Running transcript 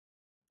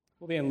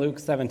We'll be in Luke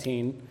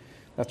 17.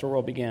 That's where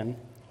we'll begin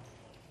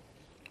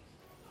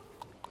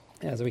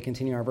as we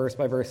continue our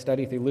verse-by-verse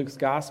study through Luke's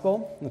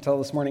Gospel. The title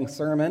of this morning's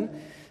sermon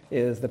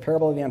is The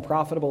Parable of the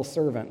Unprofitable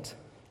Servant.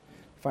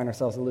 We find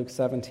ourselves in Luke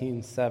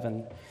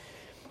 17:7.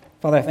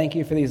 Father, I thank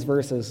you for these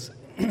verses.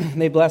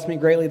 They blessed me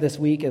greatly this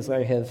week as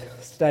I have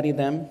studied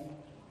them.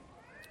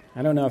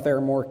 I don't know if there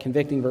are more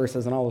convicting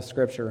verses in all of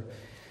Scripture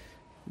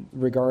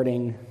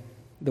regarding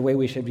the way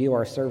we should view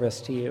our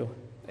service to you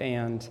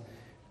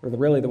or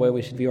really the way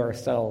we should view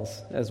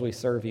ourselves as we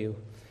serve you.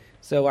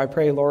 So I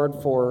pray, Lord,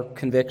 for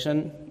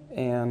conviction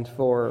and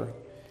for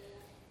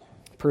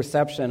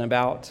perception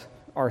about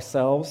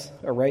ourselves,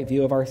 a right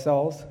view of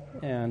ourselves,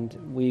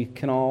 and we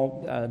can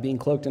all, being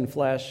cloaked in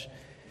flesh,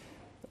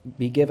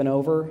 be given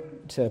over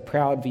to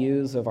proud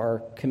views of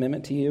our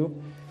commitment to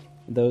you.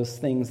 Those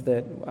things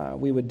that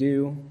we would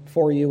do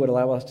for you would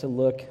allow us to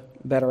look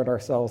better at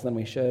ourselves than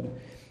we should.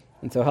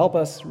 And so help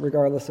us,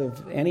 regardless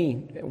of any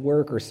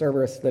work or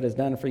service that is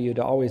done for you,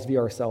 to always view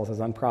ourselves as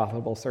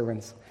unprofitable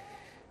servants.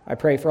 I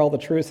pray for all the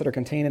truths that are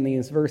contained in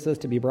these verses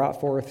to be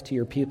brought forth to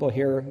your people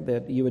here,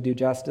 that you would do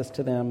justice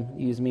to them.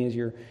 Use me as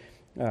your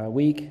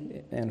weak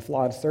and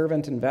flawed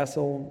servant and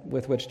vessel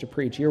with which to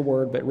preach your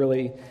word, but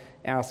really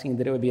asking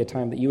that it would be a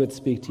time that you would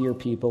speak to your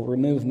people.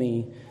 Remove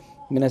me,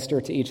 minister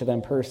to each of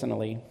them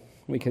personally.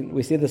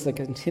 We see this as a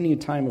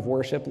continued time of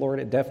worship, Lord.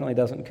 It definitely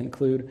doesn't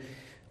conclude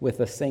with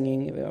the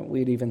singing.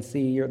 We'd even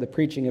see the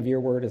preaching of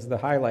your word as the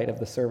highlight of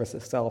the service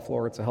itself,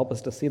 Lord. So help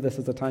us to see this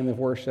as a time of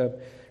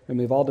worship,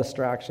 remove all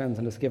distractions,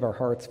 and just give our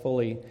hearts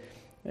fully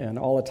and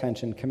all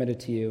attention committed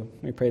to you.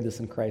 We pray this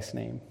in Christ's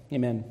name.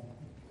 Amen.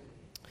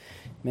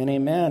 Amen,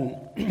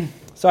 amen.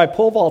 So I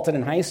pole vaulted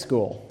in high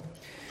school.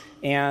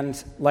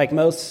 And like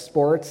most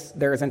sports,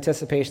 there's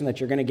anticipation that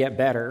you're going to get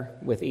better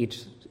with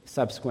each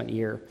subsequent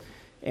year.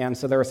 And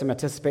so there was some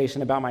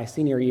anticipation about my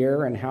senior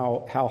year and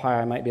how high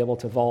I might be able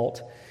to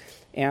vault.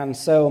 And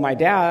so my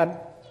dad,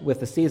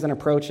 with the season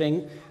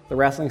approaching, the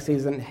wrestling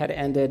season had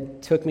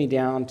ended, took me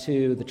down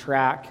to the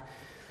track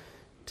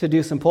to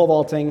do some pole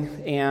vaulting,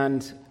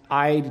 and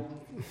I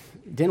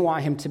didn't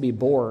want him to be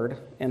bored,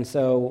 and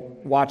so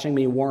watching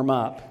me warm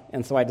up.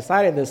 And so I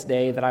decided this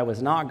day that I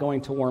was not going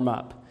to warm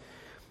up.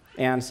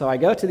 And so I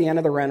go to the end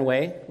of the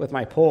runway with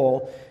my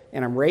pole,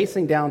 and I'm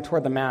racing down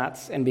toward the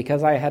mats, and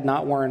because I had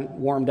not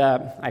warmed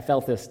up, I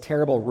felt this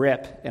terrible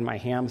rip in my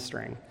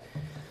hamstring.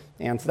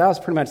 And so that was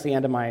pretty much the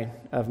end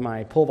of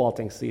my pole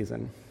vaulting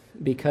season,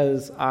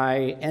 because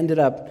I ended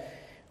up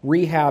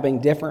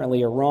rehabbing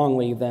differently or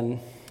wrongly than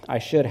I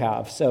should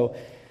have. So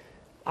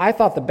I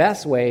thought the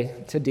best way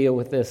to deal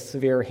with this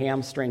severe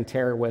hamstring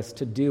tear was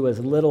to do as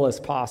little as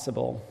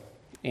possible.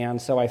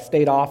 And so I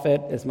stayed off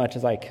it as much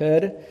as I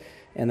could.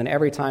 And then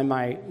every time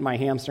my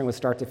hamstring would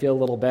start to feel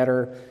a little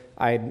better,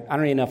 I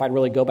don't even know if I'd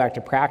really go back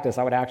to practice.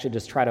 I would actually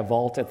just try to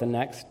vault at the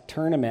next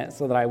tournament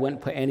so that I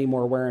wouldn't put any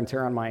more wear and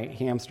tear on my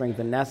hamstring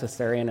than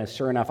necessary. And as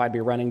sure enough, I'd be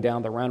running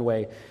down the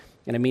runway,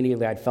 and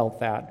immediately I'd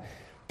felt that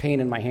pain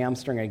in my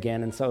hamstring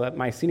again. And so that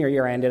my senior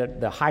year, I ended up,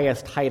 the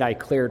highest height I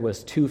cleared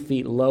was 2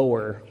 feet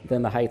lower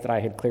than the height that I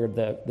had cleared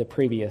the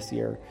previous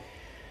year.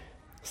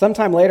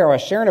 Sometime later, I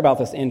was sharing about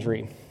this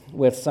injury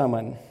with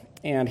someone,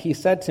 and he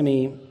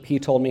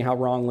told me how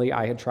wrongly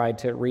I had tried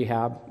to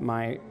rehab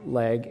my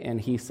leg, and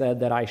he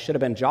said that I should have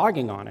been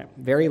jogging on it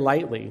very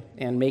lightly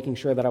and making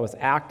sure that I was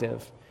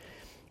active,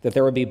 that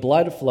there would be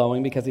blood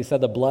flowing, because he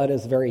said the blood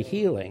is very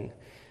healing.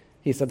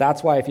 He said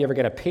that's why if you ever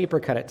get a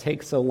paper cut, it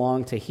takes so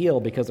long to heal,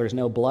 because there's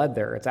no blood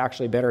there. It's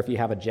actually better if you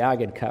have a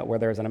jagged cut where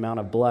there's an amount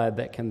of blood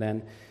that can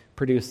then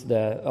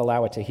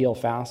allow it to heal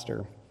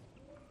faster.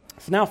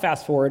 So now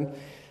fast forward,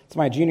 it's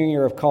my junior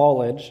year of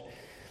college,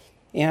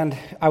 and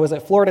I was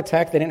at Florida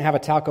Tech. They didn't have a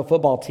tackle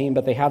football team,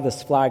 but they had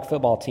this flag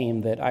football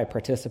team that I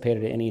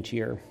participated in each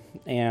year.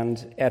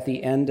 And at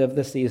the end of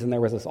the season,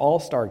 there was this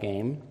all-star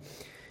game,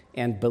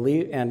 and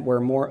we'd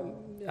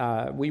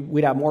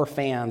have more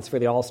fans for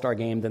the all-star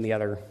game than the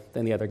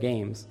other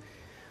games.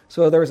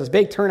 So there was this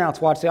big turnout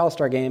to watch the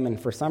all-star game, and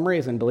for some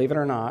reason, believe it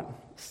or not,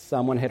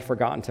 someone had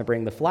forgotten to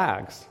bring the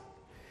flags.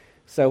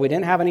 So we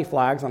didn't have any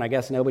flags, and I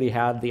guess nobody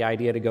had the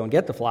idea to go and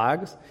get the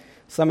flags.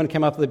 Someone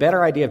came up with a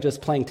better idea of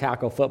just playing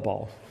tackle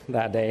football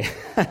that day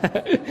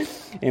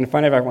in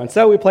front of everyone.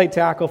 So we played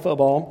tackle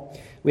football.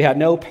 We had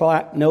no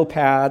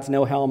pads,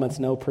 no helmets,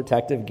 no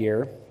protective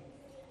gear.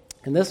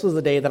 And this was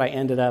the day that I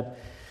ended up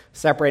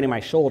separating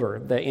my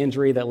shoulder, the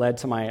injury that led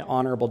to my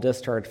honorable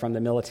discharge from the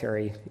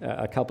military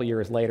a couple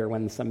years later,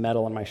 when some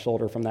metal in my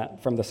shoulder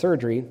from the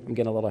surgery, I'm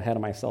getting a little ahead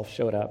of myself,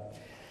 showed up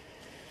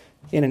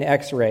in an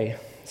x-ray.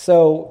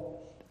 So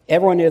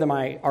everyone knew that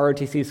my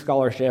ROTC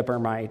scholarship or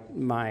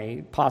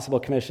my possible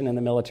commission in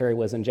the military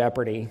was in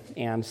jeopardy.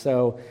 And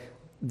so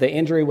the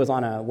injury was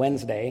on a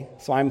Wednesday,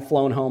 so I'm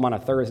flown home on a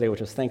Thursday, which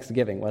was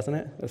Thanksgiving, wasn't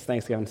it? It was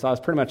Thanksgiving. So I was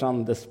pretty much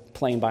on this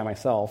plane by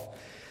myself.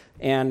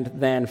 And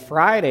then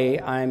Friday,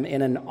 I'm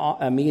in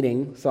a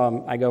meeting.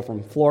 So I go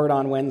from Florida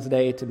on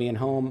Wednesday to being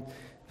home,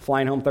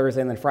 flying home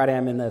Thursday, and then Friday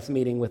I'm in this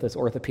meeting with this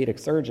orthopedic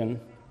surgeon.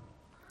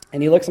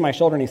 And he looks at my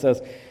shoulder and he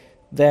says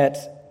that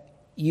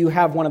you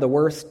have one of the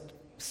worst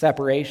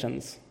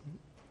separations.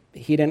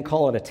 He didn't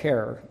call it a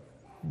tear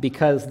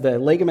because the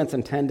ligaments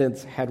and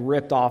tendons had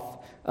ripped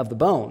off of the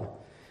bone.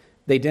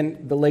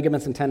 The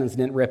ligaments and tendons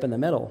didn't rip in the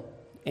middle.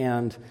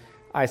 And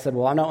I said,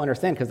 well, I don't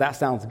understand, because that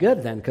sounds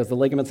good then, because the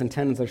ligaments and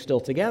tendons are still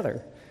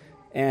together.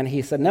 And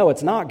he said, no,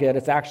 it's not good.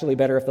 It's actually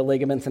better if the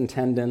ligaments and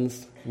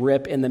tendons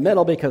rip in the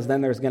middle, because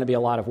then there's going to be a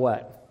lot of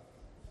what?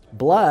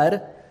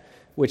 Blood,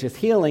 which is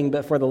healing,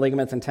 but for the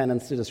ligaments and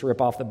tendons to just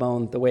rip off the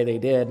bone the way they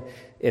did,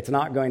 it's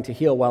not going to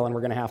heal well, and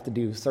we're going to have to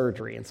do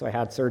surgery. And so I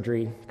had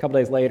surgery a couple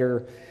days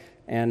later,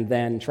 and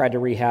then tried to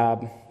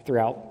rehab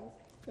throughout.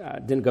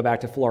 Didn't go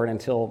back to Florida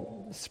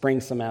until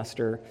spring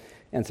semester,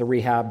 and so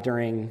rehab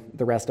during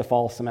the rest of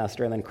fall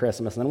semester and then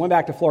Christmas. And then went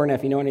back to Florida. And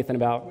if you know anything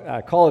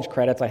about college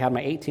credits, I had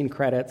my 18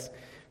 credits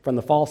from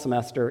the fall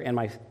semester and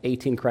my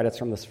 18 credits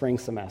from the spring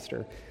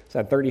semester. So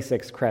I had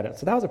 36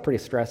 credits. So that was a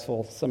pretty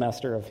stressful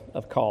semester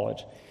of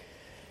college.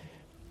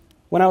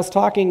 When I was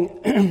talking,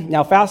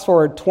 now fast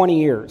forward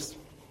 20 years,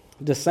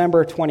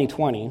 December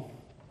 2020,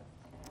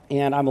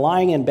 and I'm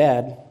lying in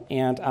bed,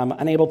 and I'm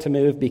unable to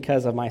move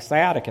because of my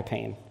sciatica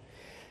pain.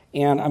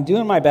 And I'm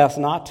doing my best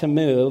not to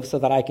move so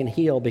that I can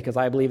heal, because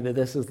I believe that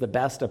this is the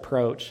best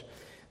approach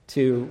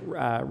to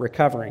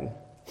recovering.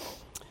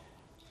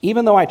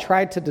 Even though I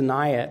tried to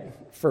deny it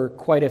for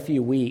quite a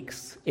few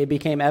weeks, it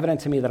became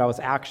evident to me that I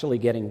was actually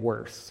getting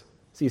worse.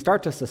 So you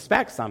start to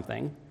suspect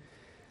something,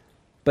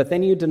 but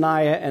then you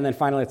deny it, and then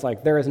finally it's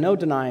like, there is no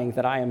denying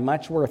that I am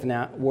much worse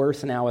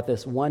now at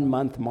this 1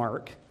 month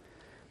mark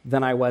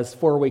than I was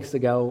 4 weeks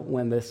ago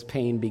when this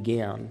pain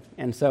began.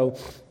 And so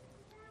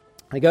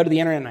I go to the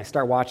internet and I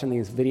start watching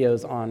these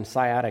videos on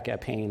sciatica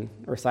pain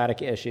or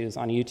sciatica issues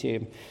on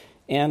YouTube.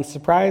 And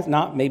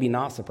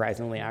not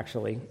surprisingly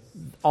actually,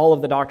 all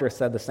of the doctors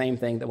said the same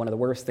thing, that one of the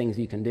worst things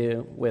you can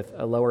do with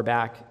a lower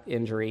back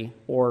injury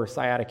or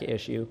sciatica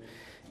issue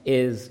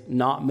is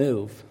not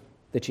move.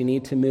 That you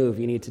need to move,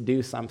 you need to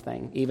do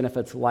something, even if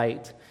it's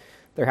light.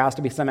 There has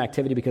to be some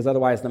activity, because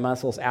otherwise the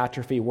muscles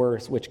atrophy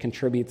worse, which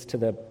contributes to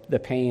the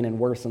pain and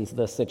worsens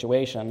the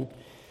situation.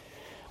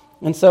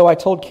 And so I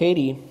told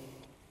Katie,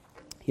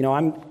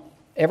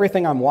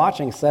 everything I'm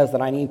watching says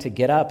that I need to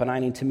get up and I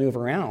need to move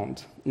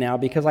around. Now,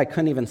 because I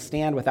couldn't even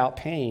stand without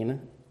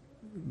pain,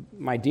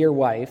 my dear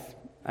wife,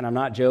 and I'm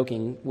not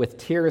joking, with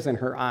tears in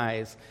her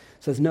eyes,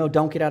 says, no,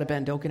 don't get out of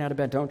bed,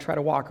 don't try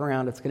to walk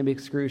around, it's going to be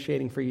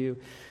excruciating for you.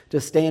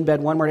 Just stay in bed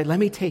one more day, let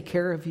me take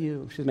care of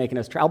you. She's making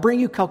us try.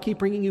 I'll keep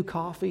bringing you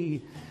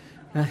coffee.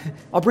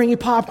 I'll bring you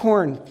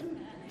popcorn.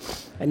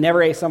 I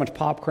never ate so much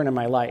popcorn in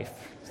my life.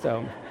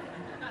 So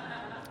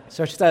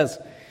she says,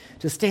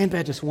 just stay in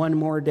bed just one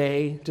more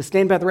day. Just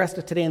stay in bed the rest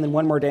of today, and then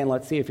one more day, and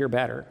let's see if you're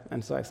better.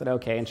 And so I said,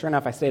 okay. And sure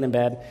enough, I stayed in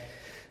bed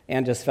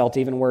and just felt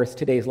even worse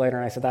 2 days later.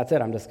 And I said, that's it.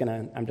 I'm just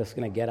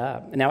gonna get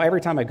up. And now every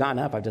time I've gotten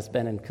up, I've just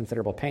been in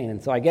considerable pain.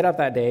 And so I get up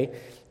that day,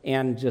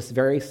 and just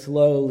very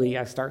slowly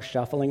I start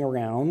shuffling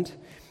around.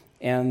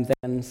 And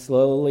then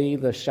slowly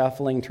the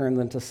shuffling turns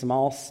into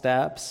small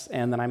steps,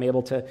 and then I'm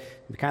able to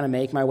kind of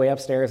make my way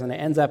upstairs, and it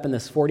ends up in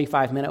this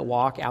 45-minute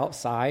walk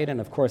outside. And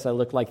of course, I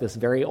look like this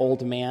very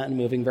old man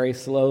moving very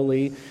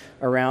slowly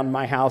around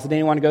my house. I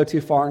didn't want to go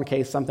too far in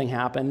case something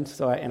happened,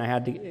 I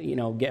had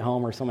to, get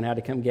home, or someone had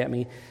to come get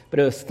me. But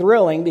it was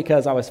thrilling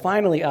because I was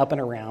finally up and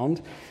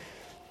around,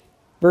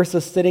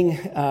 versus sitting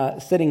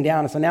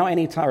down. So now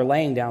or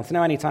laying down. So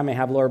now anytime I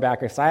have lower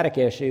back or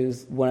sciatica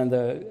issues,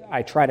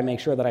 I try to make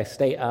sure that I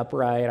stay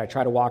upright. I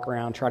try to walk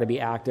around, try to be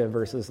active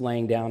versus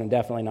laying down, and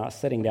definitely not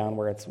sitting down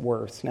where it's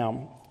worse.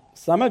 Now,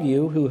 some of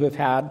you who have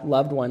had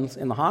loved ones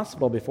in the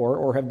hospital before,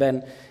 or have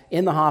been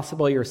in the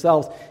hospital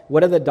yourselves, what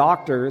do the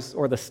doctors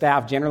or the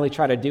staff generally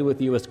try to do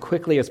with you as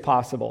quickly as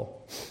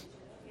possible?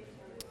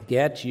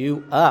 Get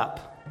you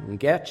up and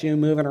get you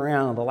moving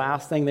around. The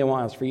last thing they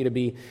want is for you to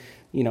be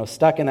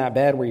stuck in that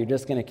bed where you're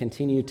just going to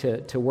continue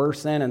to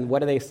worsen. And what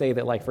do they say?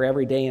 That for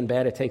every day in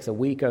bed, it takes a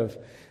week of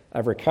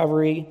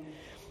recovery.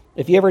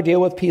 If you ever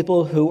deal with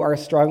people who are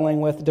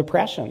struggling with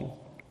depression,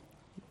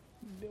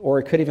 or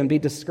it could even be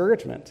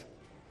discouragement,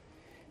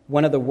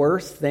 one of the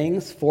worst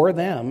things for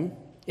them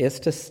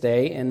is to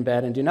stay in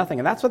bed and do nothing.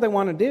 And that's what they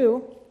want to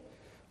do,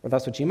 or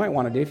that's what you might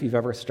want to do if you've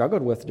ever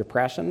struggled with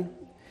depression.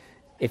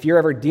 If you're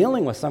ever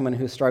dealing with someone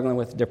who's struggling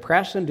with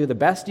depression, do the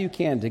best you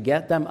can to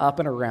get them up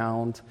and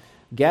around,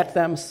 get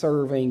them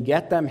serving,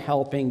 get them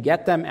helping,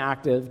 get them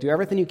active. Do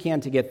everything you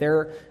can to get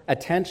their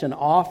attention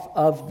off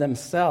of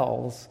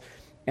themselves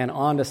and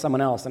onto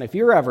someone else. And if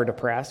you're ever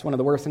depressed, one of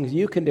the worst things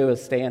you can do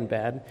is stay in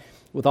bed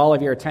with all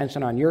of your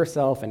attention on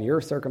yourself and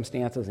your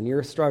circumstances and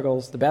your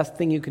struggles. The best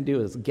thing you can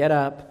do is get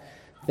up,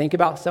 think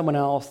about someone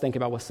else, think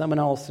about what someone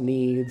else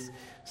needs,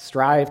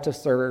 strive to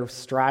serve,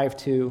 strive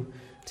to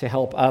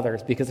help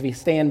others. Because if you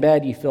stay in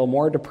bed, you feel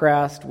more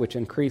depressed, which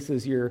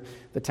increases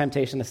the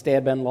temptation to stay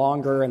in bed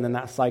longer, and then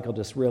that cycle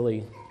just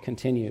really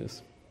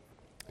continues.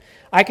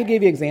 I could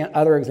give you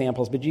other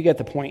examples, but you get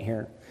the point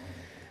here.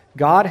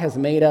 God has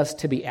made us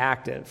to be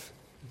active.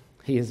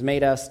 He has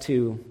made us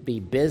to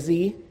be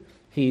busy.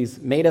 He's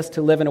made us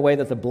to live in a way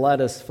that the blood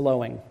is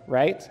flowing,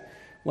 right?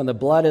 When the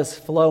blood is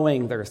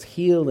flowing, there's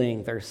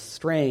healing, there's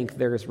strength,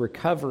 there's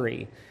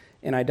recovery.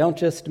 And I don't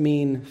just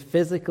mean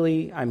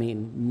physically, I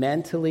mean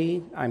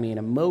mentally, I mean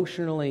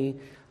emotionally,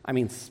 I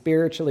mean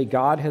spiritually.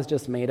 God has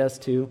just made us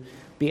to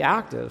be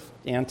active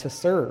and to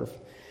serve.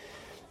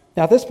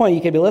 Now, at this point,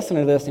 you could be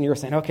listening to this and you're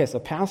saying, okay, so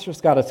Pastor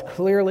Scott is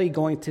clearly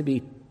going to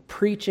be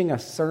preaching a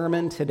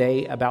sermon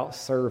today about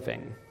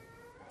serving.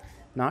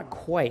 Not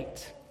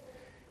quite.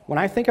 When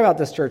I think about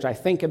this church, I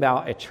think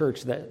about a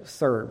church that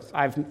serves.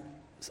 I've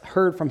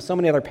heard from so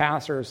many other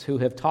pastors who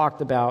have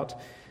talked about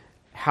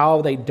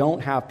how they don't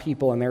have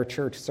people in their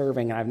church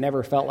serving, and I've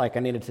never felt like I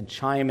needed to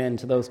chime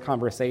into those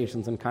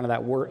conversations and kind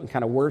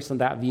of worsen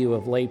that view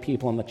of lay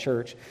people in the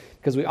church,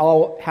 because we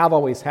all have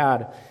always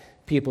had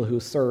people who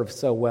serve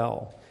so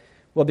well.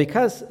 Well,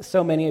 because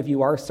so many of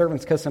you are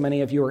servants, because so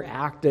many of you are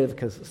active,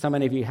 because so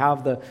many of you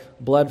have the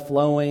blood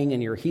flowing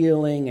and you're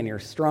healing and you're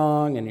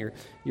strong and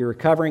you're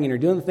recovering and you're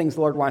doing the things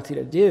the Lord wants you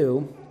to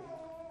do,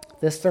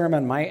 this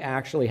sermon might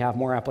actually have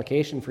more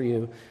application for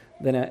you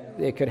than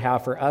it could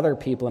have for other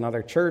people in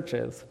other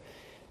churches.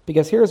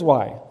 Because here's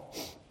why.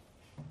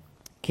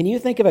 Can you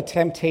think of a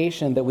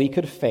temptation that we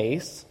could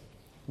face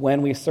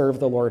when we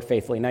serve the Lord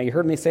faithfully? Now, you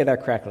heard me say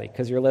that correctly,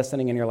 because you're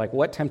listening and you're like,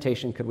 what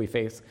temptation could we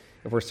face?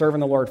 If we're serving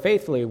the Lord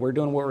faithfully, we're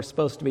doing what we're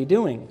supposed to be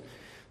doing.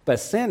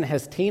 But sin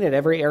has tainted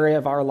every area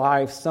of our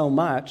lives so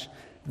much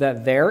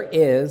that there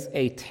is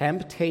a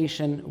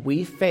temptation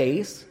we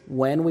face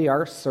when we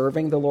are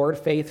serving the Lord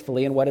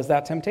faithfully. And what is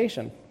that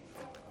temptation?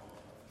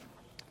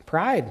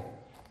 Pride.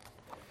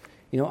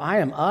 I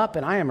am up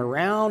and I am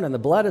around and the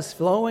blood is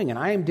flowing and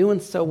I am doing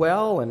so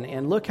well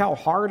and look how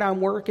hard I'm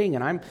working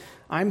and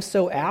I'm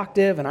so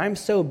active and I'm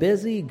so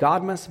busy.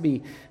 God must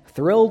be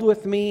thrilled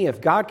with me. If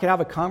God could have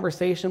a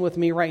conversation with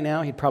me right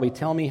now, he'd probably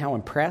tell me how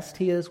impressed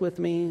he is with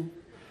me.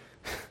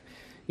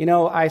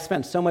 I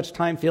spent so much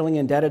time feeling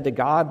indebted to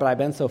God, but I've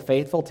been so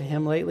faithful to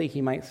him lately,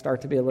 he might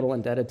start to be a little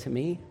indebted to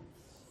me.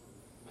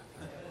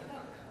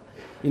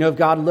 If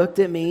God looked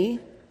at me,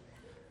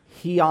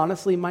 he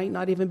honestly might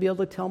not even be able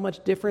to tell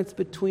much difference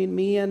between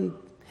me and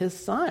his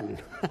son.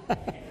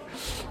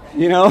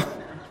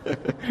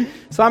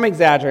 So I'm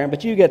exaggerating,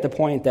 but you get the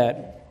point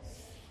that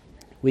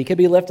we could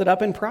be lifted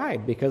up in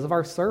pride because of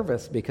our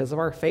service, because of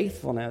our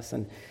faithfulness,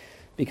 and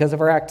because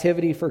of our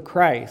activity for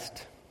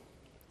Christ.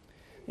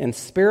 And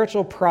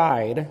spiritual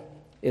pride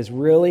is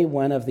really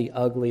one of the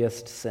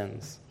ugliest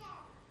sins.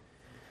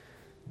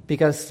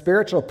 Because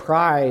spiritual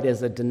pride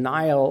is a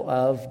denial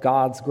of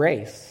God's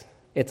grace.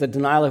 It's a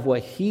denial of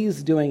what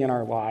he's doing in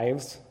our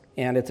lives,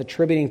 and it's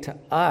attributing to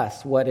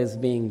us what is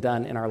being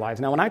done in our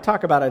lives. Now, when I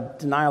talk about a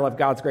denial of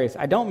God's grace,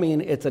 I don't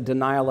mean it's a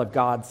denial of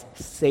God's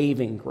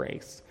saving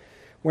grace.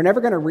 We're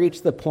never going to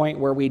reach the point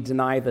where we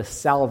deny the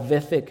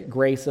salvific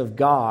grace of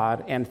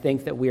God and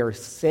think that we are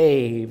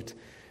saved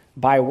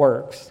by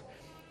works.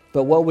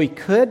 But what we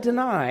could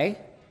deny,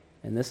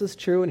 and this is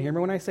true, and hear me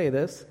when I say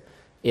this,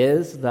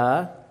 is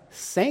the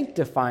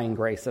sanctifying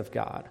grace of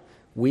God.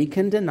 We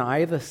can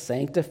deny the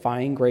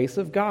sanctifying grace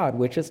of God,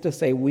 which is to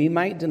say we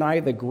might deny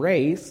the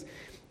grace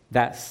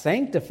that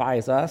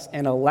sanctifies us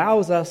and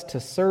allows us to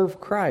serve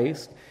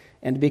Christ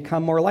and to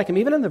become more like him.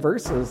 Even in the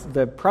verses,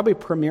 the probably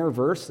premier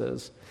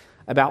verses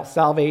about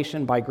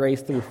salvation by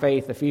grace through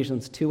faith,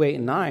 Ephesians 2, 8,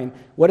 and 9,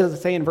 what does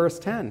it say in verse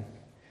 10?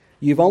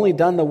 You've only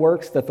done the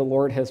works that the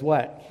Lord has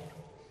what?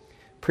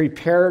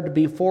 Prepared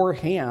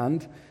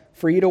beforehand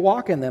for you to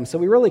walk in them. So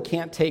we really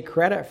can't take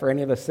credit for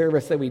any of the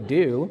service that we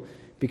do,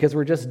 because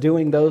we're just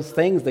doing those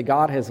things that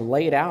God has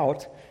laid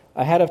out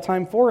ahead of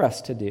time for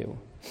us to do.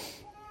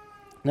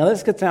 Now,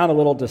 this could sound a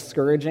little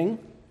discouraging,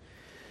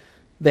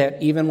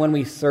 that even when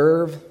we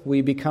serve,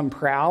 we become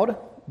proud,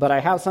 but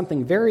I have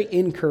something very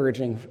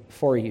encouraging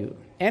for you.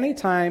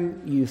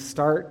 Anytime you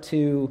start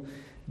to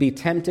be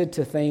tempted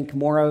to think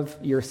more of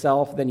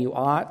yourself than you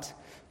ought,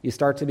 you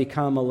start to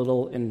become a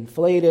little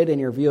inflated in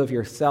your view of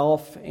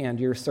yourself and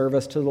your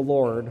service to the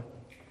Lord,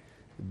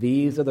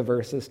 these are the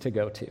verses to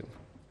go to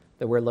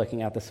that we're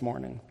looking at this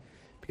morning.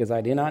 Because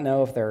I do not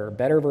know if there are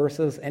better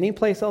verses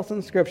anyplace else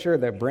in Scripture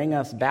that bring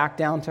us back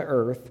down to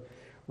earth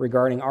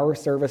regarding our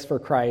service for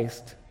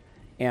Christ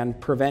and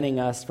preventing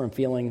us from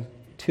feeling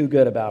too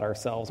good about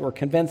ourselves or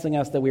convincing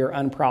us that we are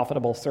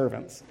unprofitable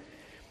servants.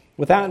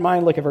 With that in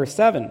mind, look at verse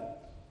 7.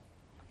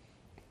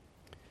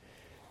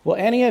 Will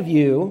any of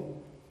you,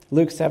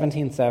 Luke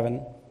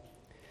 17:7,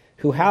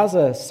 who has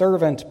a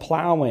servant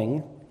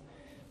plowing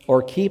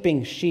or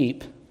keeping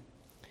sheep,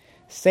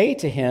 say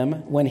to him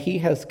when he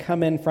has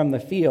come in from the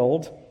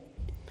field,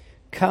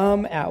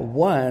 come at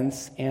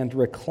once and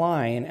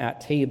recline at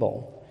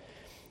table?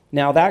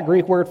 Now that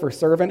Greek word for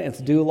servant,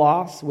 it's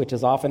doulos, which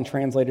is often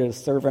translated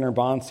as servant or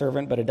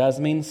bondservant, but it does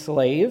mean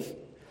slave.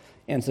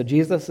 And so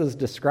Jesus is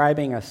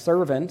describing a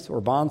servant or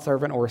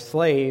bondservant or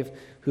slave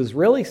who's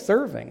really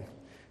serving.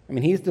 I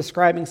mean, he's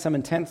describing some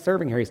intense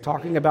serving here. He's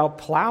talking about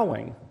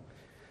plowing.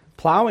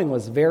 Plowing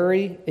was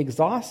very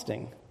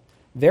exhausting,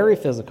 very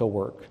physical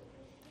work.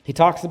 He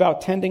talks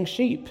about tending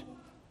sheep,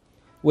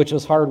 which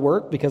was hard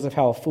work because of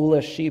how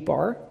foolish sheep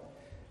are.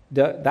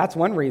 That's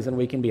one reason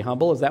we can be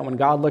humble, is that when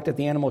God looked at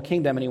the animal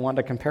kingdom and he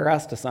wanted to compare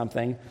us to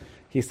something,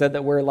 he said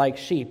that we're like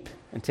sheep,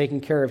 and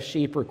taking care of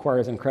sheep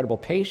requires incredible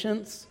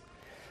patience,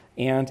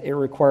 and it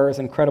requires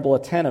incredible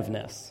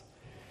attentiveness.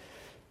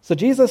 So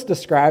Jesus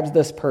describes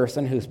this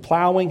person who's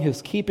plowing,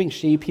 who's keeping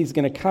sheep. He's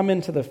going to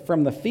come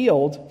from the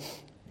field,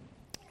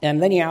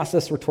 and then he asks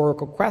this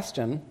rhetorical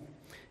question: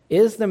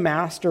 is the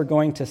master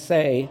going to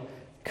say,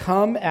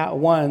 "Come at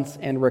once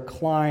and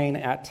recline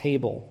at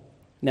table"?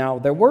 Now,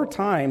 there were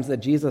times that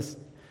Jesus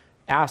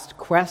asked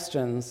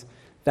questions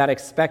that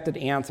expected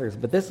answers,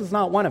 but this is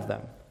not one of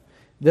them.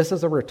 This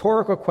is a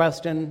rhetorical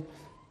question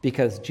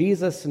because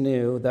Jesus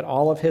knew that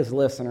all of his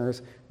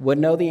listeners would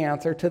know the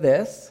answer to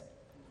this,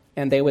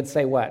 and they would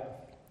say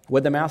what?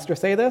 Would the master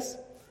say this?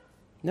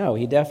 No,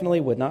 he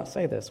definitely would not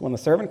say this. When the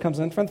servant comes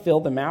in from the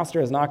field, the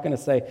master is not going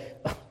to say,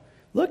 "Oh,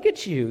 look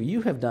at you,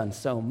 you have done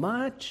so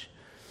much.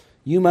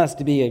 You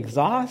must be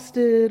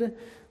exhausted.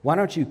 Why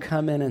don't you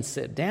come in and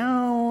sit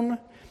down?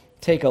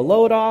 Take a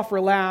load off,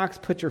 relax,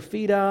 put your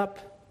feet up."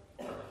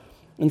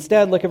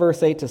 Instead, look at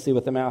verse 8 to see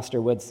what the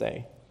master would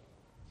say.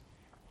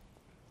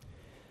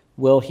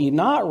 Will he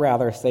not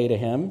rather say to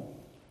him,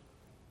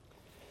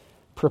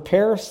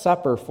 "Prepare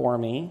supper for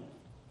me,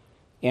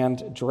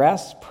 and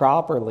dress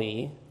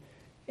properly,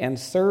 and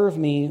serve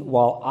me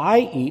while I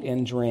eat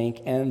and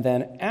drink, and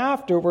then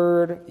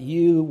afterward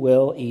you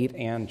will eat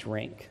and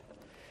drink"?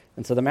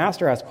 And so the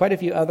master has quite a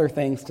few other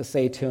things to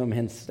say to him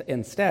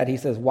instead. He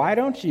says, why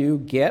don't you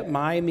get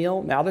my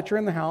meal, now that you're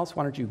in the house,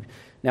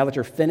 now that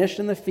you're finished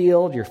in the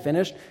field, you're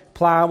finished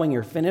plowing,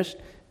 you're finished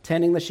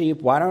tending the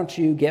sheep, why don't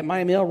you get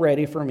my meal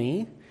ready for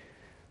me?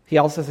 He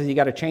also says you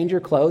got to change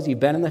your clothes. You've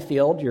been in the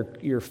field,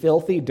 you're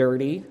filthy,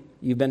 dirty,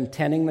 you've been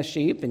tending the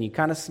sheep, and you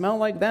kind of smell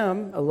like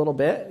them a little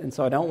bit, and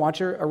so I don't want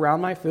you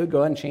around my food. Go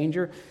ahead and change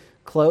your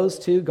clothes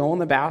too, go in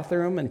the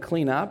bathroom and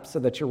clean up so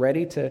that you're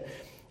ready to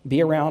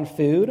be around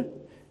food.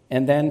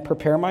 And then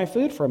prepare my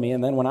food for me.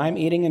 And then when I'm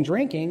eating and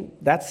drinking,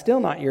 that's still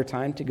not your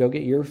time to go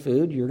get your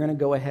food. You're going to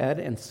go ahead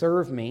and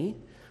serve me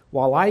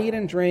while I eat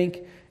and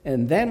drink.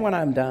 And then when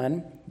I'm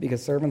done,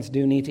 because servants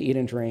do need to eat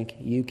and drink,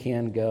 you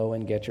can go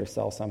and get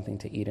yourself something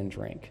to eat and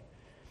drink.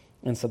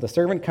 And so the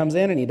servant comes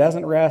in and he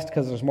doesn't rest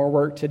because there's more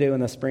work to do.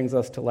 And this brings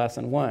us to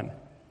lesson 1.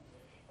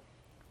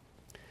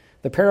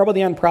 The parable of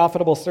the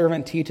unprofitable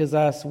servant teaches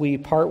us we,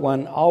 part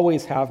 1,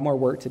 always have more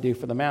work to do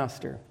for the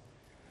master.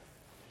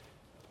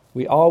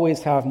 We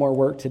always have more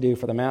work to do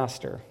for the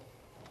master.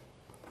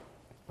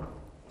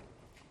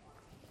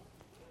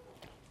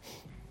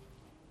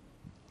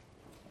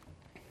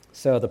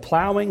 So the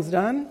plowing's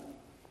done.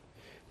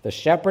 The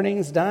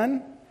shepherding's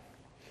done.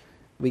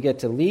 We get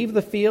to leave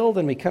the field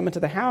and we come into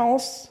the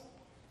house,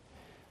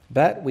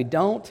 but we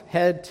don't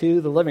head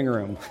to the living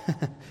room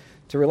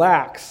to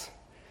relax.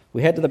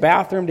 We head to the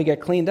bathroom to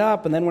get cleaned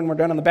up, and then when we're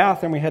done in the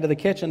bathroom, we head to the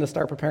kitchen to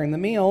start preparing the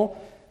meal.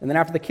 And then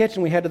after the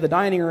kitchen, we head to the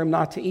dining room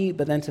not to eat,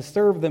 but then to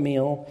serve the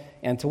meal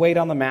and to wait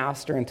on the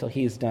master until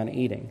he's done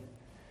eating.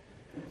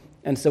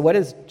 And so what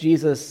is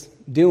Jesus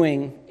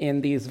doing in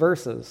these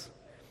verses?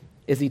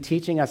 Is he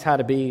teaching us how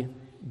to be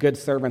good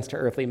servants to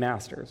earthly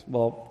masters?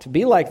 Well, to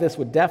be like this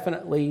would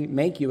definitely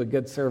make you a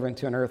good servant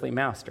to an earthly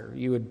master.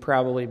 You would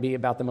probably be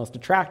about the most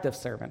attractive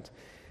servant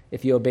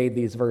if you obeyed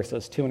these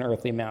verses to an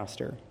earthly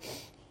master.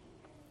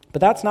 But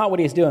that's not what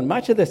he's doing.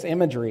 Much of this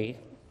imagery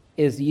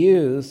is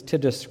used to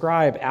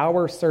describe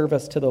our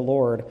service to the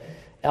Lord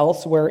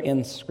elsewhere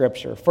in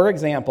Scripture. For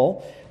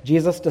example,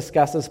 Jesus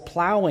discusses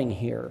plowing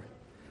here.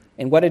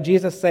 And what did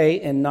Jesus say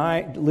in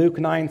Luke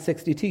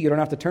 9:62? You don't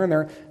have to turn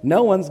there.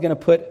 No one's going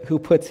to who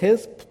puts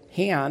his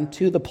hand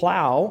to the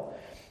plow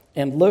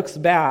and looks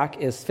back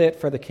is fit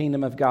for the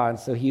kingdom of God.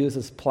 So he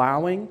uses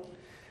plowing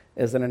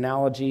as an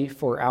analogy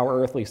for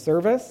our earthly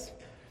service.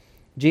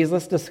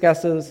 Jesus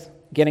discusses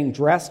getting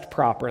dressed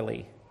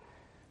properly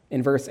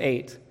in verse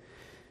 8.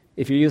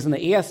 If you're using the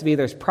ESV,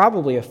 there's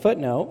probably a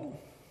footnote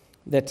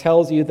that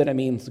tells you that it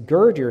means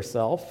gird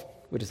yourself,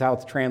 which is how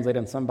it's translated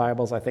in some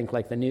Bibles, I think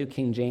like the New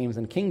King James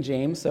and King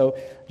James. So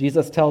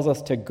Jesus tells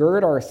us to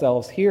gird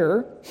ourselves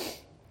here.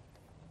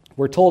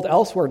 We're told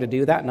elsewhere to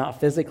do that, not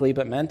physically,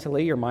 but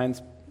mentally. Your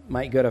minds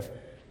might go to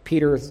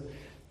Peter's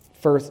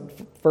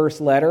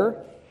first letter.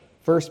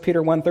 1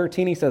 Peter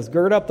 1:13, he says,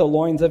 gird up the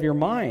loins of your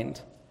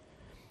mind.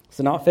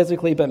 So not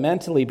physically, but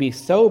mentally, be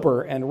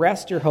sober and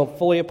rest your hope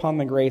fully upon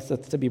the grace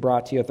that's to be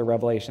brought to you at the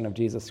revelation of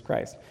Jesus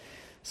Christ.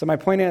 So my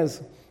point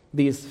is,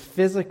 these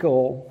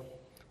physical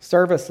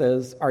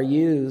services are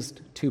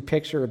used to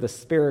picture the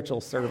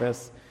spiritual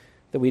service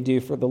that we do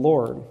for the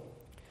Lord.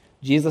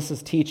 Jesus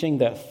is teaching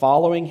that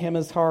following him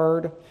is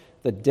hard,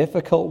 the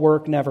difficult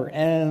work never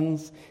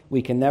ends,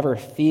 we can never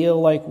feel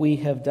like we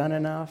have done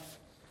enough.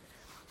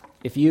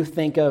 If you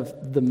think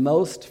of the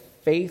most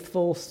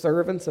faithful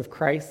servants of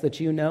Christ that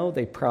you know,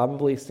 they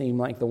probably seem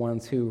like the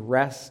ones who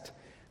rest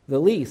the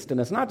least. And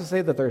it's not to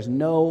say that there's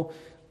no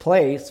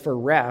place for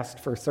rest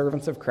for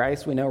servants of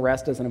Christ. We know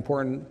rest is an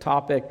important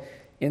topic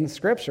in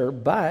Scripture,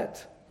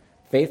 but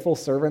faithful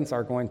servants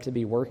are going to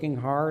be working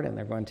hard, and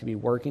they're going to be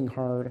working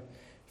hard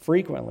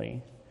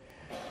frequently.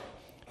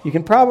 You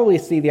can probably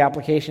see the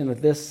application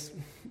that this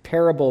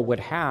parable would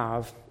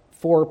have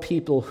for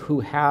people who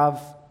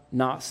have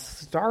not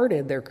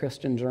started their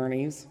Christian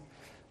journeys,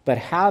 but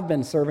have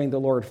been serving the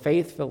Lord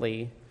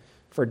faithfully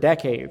for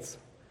decades.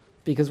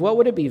 Because what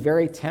would it be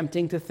very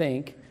tempting to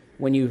think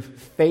when you've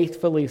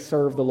faithfully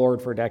served the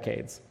Lord for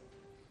decades?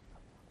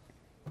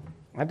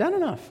 I've done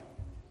enough.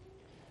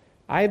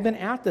 I have been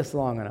at this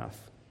long enough.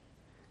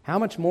 How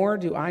much more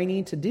do I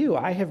need to do?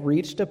 I have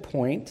reached a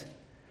point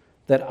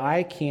that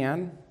I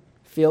can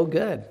feel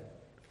good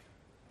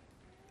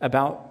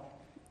about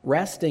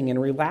resting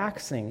and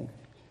relaxing.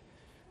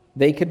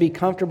 They could be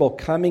comfortable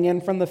coming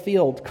in from the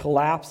field,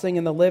 collapsing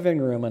in the living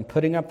room and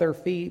putting up their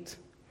feet.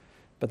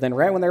 But then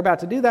right when they're about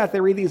to do that, they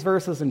read these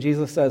verses and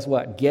Jesus says,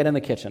 what? Get in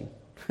the kitchen.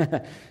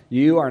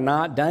 You are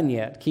not done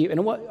yet.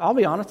 I'll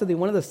be honest with you,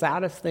 one of the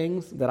saddest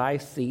things that I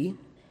see,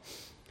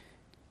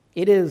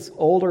 it is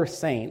older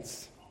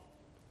saints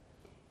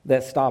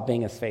that stop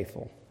being as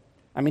faithful.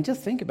 I mean,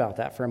 just think about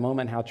that for a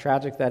moment, how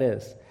tragic that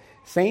is.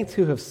 Saints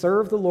who have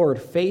served the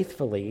Lord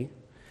faithfully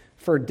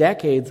for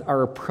decades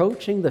are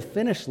approaching the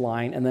finish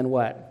line, and then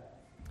what?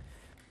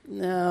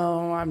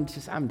 No, I'm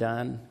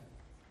done.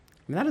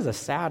 I mean, that is a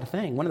sad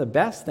thing. One of the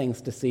best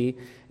things to see,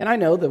 and I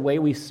know the way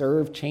we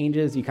serve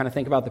changes. You kind of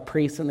think about the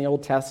priests in the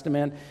Old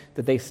Testament,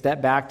 that they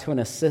step back to an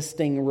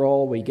assisting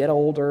role. We get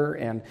older,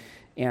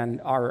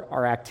 and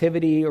our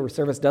activity or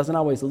service doesn't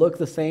always look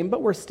the same,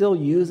 but we're still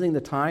using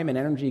the time and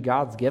energy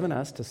God's given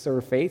us to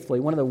serve faithfully.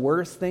 One of the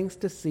worst things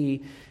to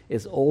see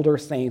is older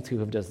saints who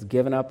have just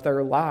given up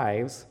their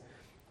lives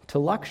to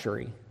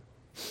luxury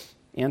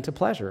and to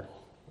pleasure.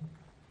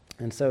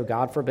 And so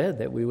God forbid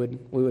that we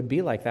would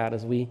be like that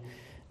as we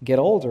get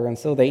older. And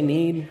so they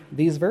need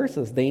these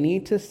verses. They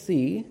need to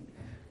see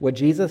what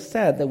Jesus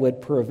said that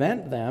would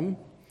prevent them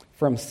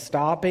from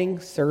stopping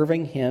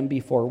serving him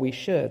before we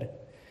should.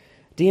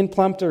 Dean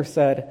Plumpter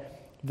said,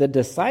 the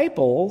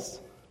disciples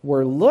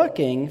were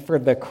looking for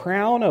the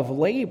crown of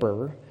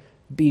labor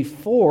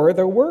before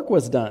their work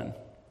was done.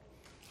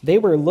 They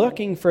were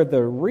looking for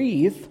the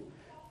wreath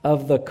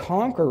of the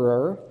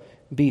conqueror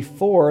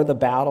before the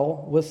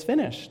battle was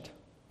finished.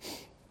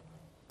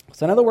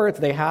 So in other words,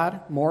 they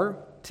had more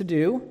to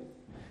do,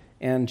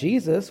 and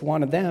Jesus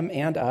wanted them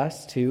and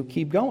us to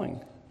keep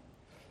going.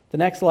 The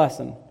next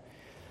lesson.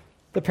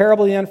 The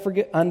parable of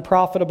the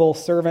unprofitable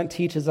servant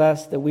teaches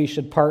us that we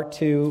should, part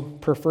 2,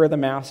 prefer the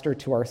master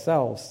to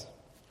ourselves.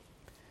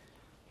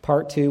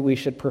 Part 2, we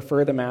should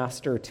prefer the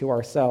master to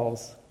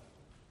ourselves.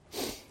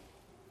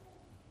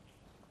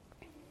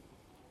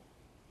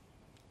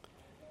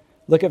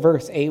 Look at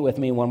verse 8 with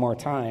me one more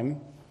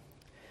time.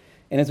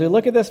 And as we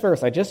look at this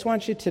verse, I just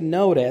want you to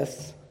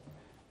notice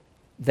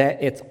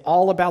that it's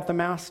all about the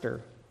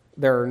master.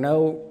 There are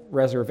no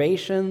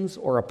reservations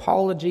or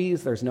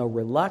apologies. There's no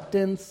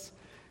reluctance.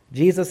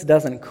 Jesus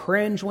doesn't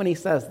cringe when he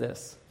says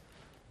this.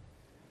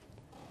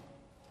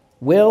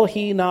 Will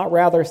he not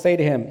rather say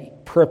to him,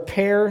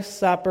 prepare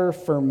supper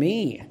for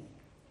me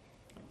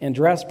and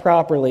dress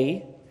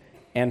properly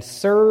and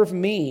serve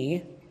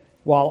me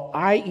while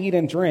I eat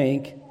and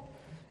drink,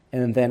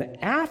 and then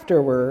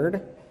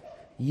afterward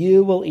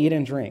you will eat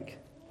and drink.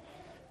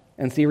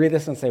 And so you read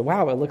this and say,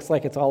 wow, it looks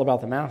like it's all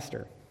about the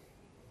master.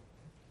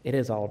 It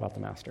is all about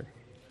the master.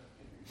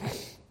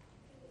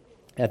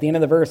 At the end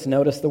of the verse,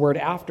 notice the word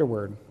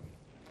afterward.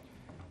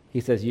 He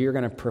says, you're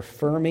going to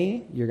prefer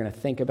me, you're going to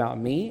think about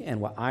me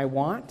and what I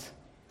want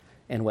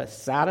and what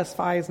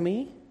satisfies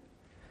me.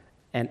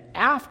 And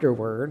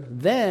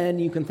afterward, then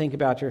you can think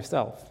about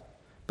yourself.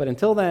 But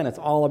until then, it's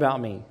all about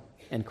me.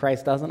 And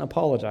Christ doesn't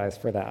apologize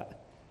for that.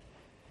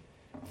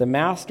 The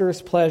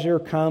master's pleasure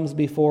comes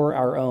before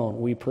our own.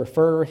 We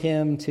prefer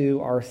him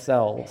to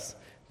ourselves.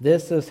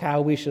 This is how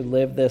we should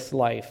live this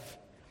life.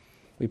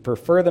 We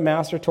prefer the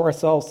master to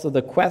ourselves. So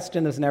the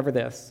question is never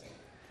this: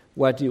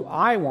 what do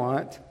I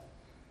want?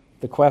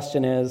 The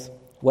question is,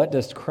 what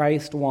does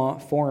Christ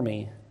want for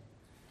me?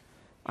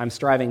 I'm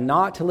striving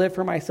not to live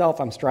for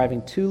myself. I'm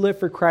striving to live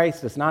for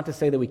Christ. It's not to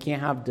say that we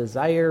can't have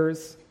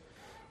desires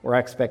or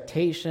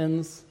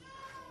expectations,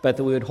 but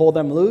that we would hold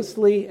them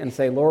loosely and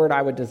say, Lord,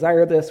 I would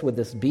desire this. Would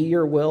this be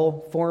your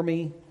will for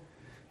me?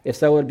 If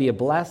so, it would be a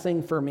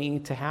blessing for me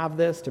to have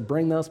this, to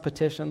bring those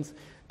petitions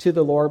to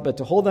the Lord, but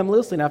to hold them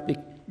loosely enough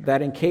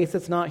that in case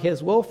it's not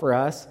his will for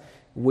us,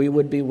 we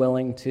would be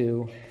willing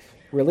to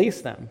release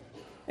them.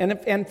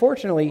 And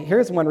fortunately,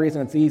 here's one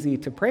reason it's easy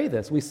to pray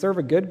this. We serve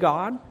a good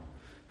God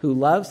who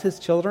loves his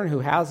children, who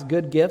has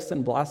good gifts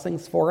and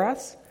blessings for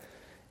us.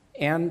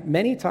 And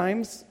many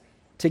times,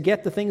 to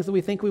get the things that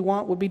we think we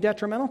want would be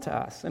detrimental to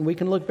us. And we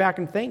can look back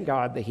and thank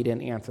God that he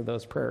didn't answer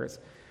those prayers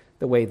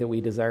the way that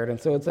we desired.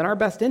 And so it's in our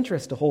best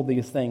interest to hold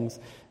these things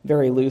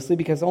very loosely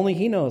because only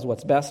he knows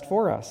what's best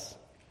for us.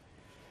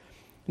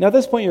 Now, at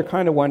this point, you're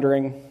kind of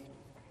wondering,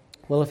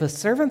 well, if a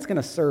servant's going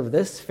to serve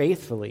this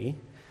faithfully,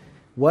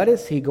 what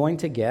is he going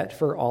to get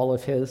for all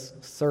of his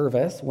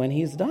service when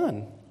he's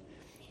done?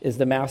 Is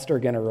the master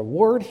going to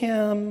reward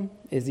him?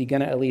 Is he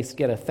going to at least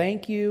get a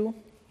thank you?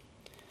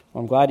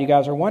 Well, I'm glad you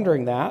guys are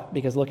wondering that,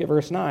 because look at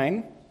verse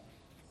 9.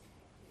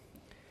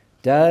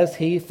 Does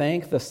he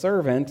thank the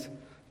servant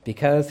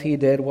because he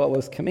did what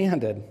was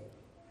commanded?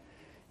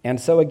 And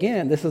so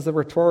again, this is a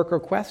rhetorical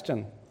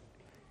question.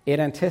 It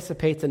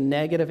anticipates a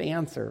negative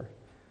answer.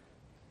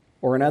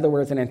 Or in other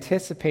words, it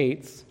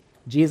anticipates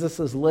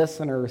Jesus'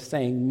 listeners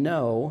saying,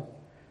 no,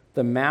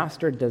 the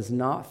master does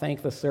not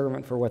thank the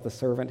servant for what the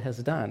servant has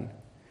done.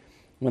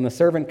 When the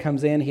servant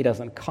comes in, he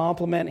doesn't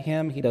compliment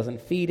him, he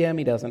doesn't feed him,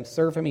 he doesn't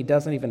serve him, he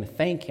doesn't even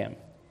thank him.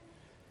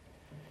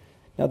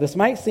 Now, this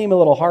might seem a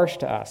little harsh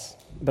to us,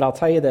 but I'll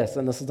tell you this,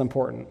 and this is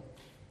important.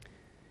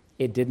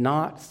 It did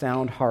not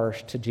sound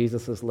harsh to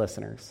Jesus'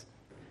 listeners.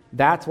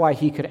 That's why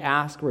he could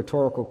ask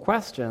rhetorical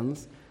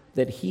questions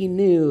that he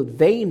knew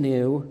they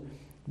knew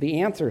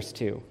the answers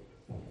to.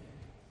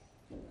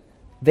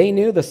 They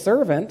knew the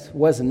servant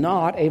was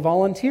not a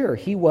volunteer.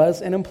 He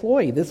was an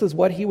employee. This is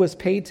what he was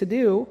paid to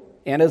do,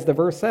 and as the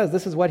verse says,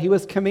 this is what he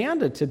was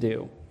commanded to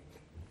do.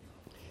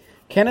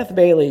 Kenneth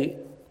Bailey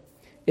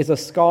is a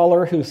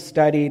scholar who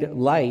studied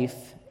life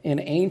in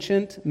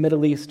ancient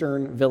Middle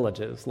Eastern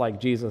villages like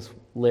Jesus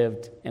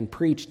lived and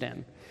preached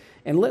in.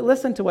 And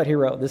listen to what he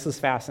wrote. This is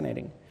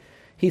fascinating.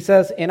 He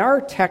says, in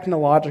our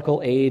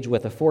technological age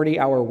with a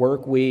 40-hour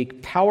work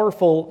week,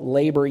 powerful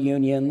labor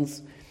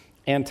unions,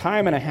 and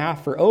time and a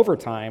half for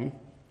overtime,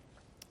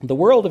 the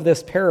world of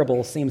this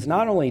parable seems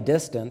not only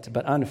distant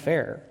but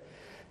unfair.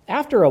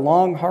 After a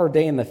long, hard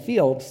day in the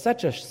field,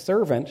 such a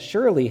servant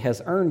surely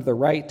has earned the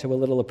right to a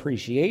little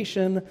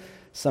appreciation,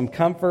 some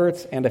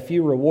comforts, and a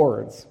few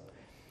rewards.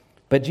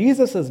 But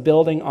Jesus is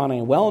building on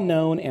a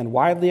well-known and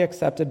widely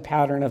accepted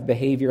pattern of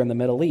behavior in the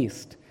Middle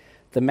East.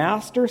 The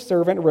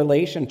master-servant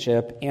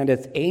relationship and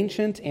its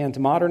ancient and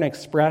modern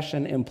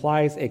expression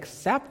implies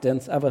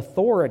acceptance of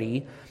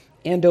authority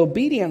and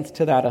obedience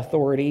to that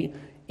authority,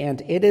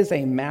 and it is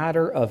a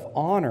matter of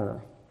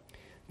honor.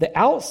 The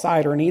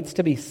outsider needs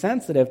to be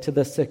sensitive to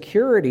the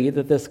security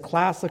that this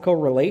classical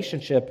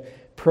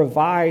relationship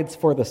provides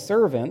for the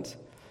servant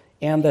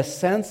and the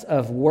sense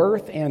of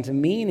worth and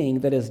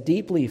meaning that is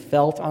deeply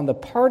felt on the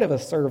part of a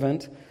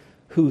servant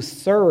who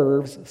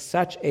serves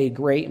such a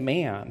great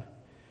man.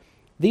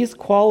 These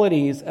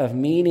qualities of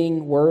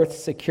meaning, worth,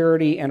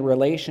 security, and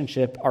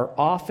relationship are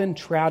often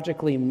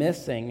tragically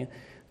missing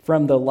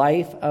from the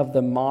life of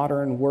the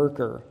modern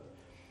worker.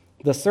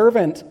 The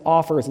servant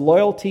offers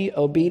loyalty,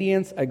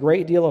 obedience, a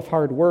great deal of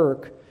hard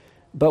work,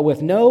 but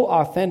with no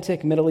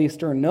authentic Middle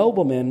Eastern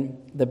nobleman,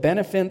 the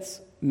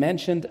benefits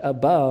mentioned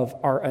above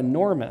are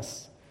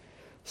enormous.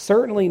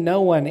 Certainly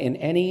no one in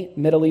any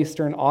Middle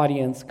Eastern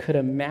audience could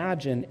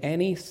imagine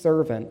any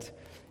servant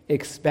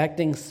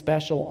expecting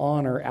special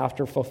honor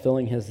after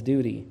fulfilling his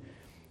duty.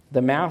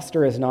 The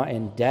master is not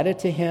indebted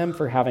to him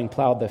for having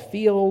plowed the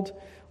field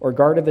or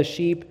guarded the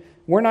sheep.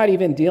 We're not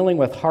even dealing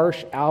with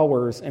harsh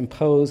hours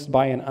imposed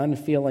by an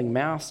unfeeling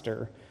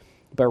master,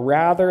 but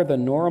rather the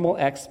normal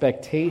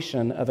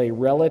expectation of a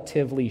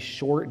relatively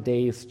short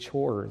day's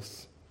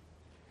chores.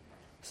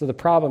 So the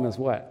problem is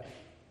what?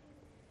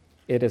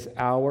 It is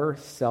our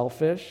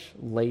selfish,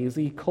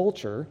 lazy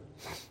culture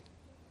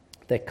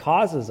that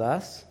causes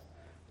us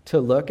to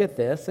look at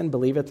this and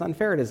believe it's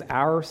unfair. It is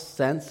our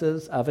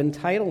senses of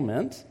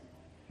entitlement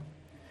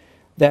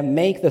that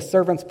make the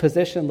servant's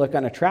position look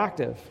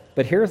unattractive.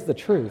 But here's the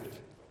truth.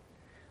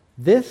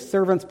 This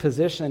servant's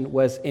position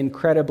was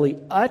incredibly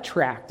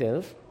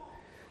attractive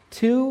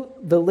to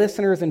the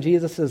listeners in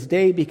Jesus'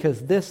 day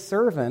because this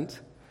servant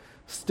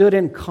stood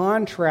in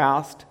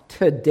contrast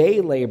to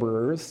day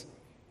laborers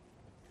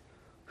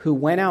who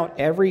went out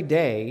every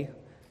day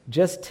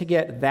just to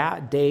get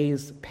that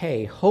day's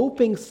pay,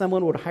 hoping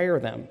someone would hire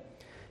them.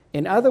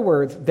 In other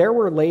words, there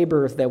were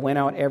laborers that went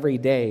out every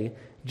day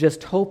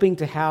just hoping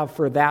to have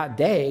for that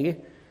day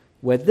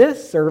what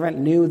this servant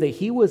knew that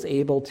he was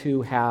able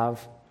to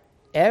have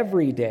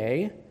every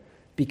day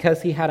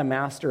because he had a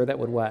master that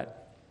would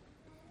what?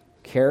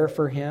 Care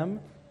for him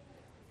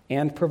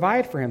and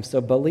provide for him. So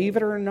believe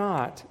it or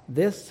not,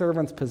 this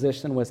servant's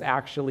position was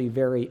actually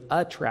very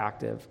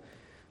attractive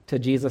to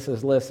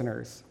Jesus'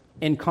 listeners,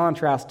 in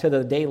contrast to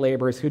the day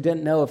laborers who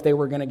didn't know if they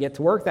were going to get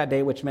to work that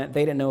day, which meant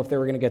they didn't know if they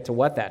were going to get to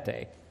what that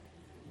day?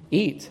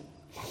 Eat.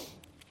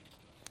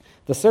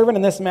 The servant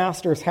in this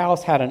master's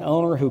house had an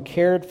owner who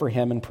cared for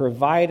him and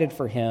provided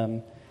for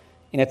him,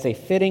 and it's a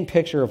fitting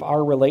picture of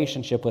our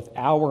relationship with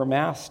our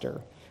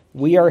master.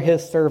 We are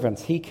his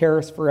servants. He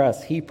cares for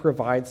us. He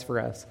provides for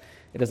us.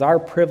 It is our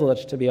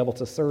privilege to be able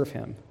to serve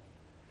him.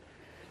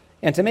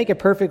 And to make it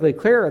perfectly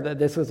clear that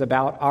this is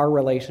about our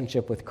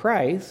relationship with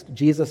Christ,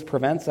 Jesus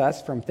prevents us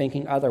from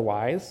thinking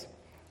otherwise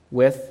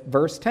with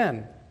verse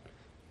 10.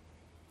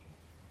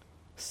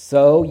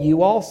 So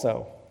you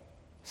also.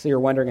 So you're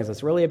wondering, is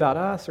this really about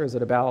us, or is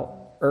it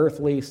about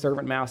earthly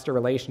servant-master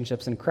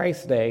relationships in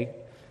Christ's day?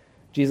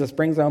 Jesus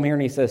brings home here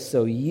and he says,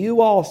 so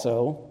you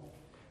also,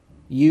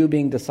 you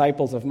being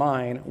disciples of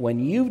mine, when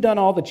you've done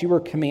all that you were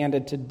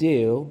commanded to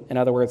do, in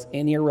other words,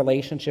 in your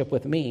relationship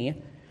with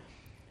me,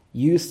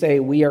 you say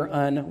we are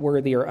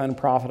unworthy or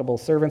unprofitable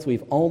servants.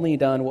 We've only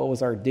done what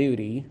was our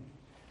duty.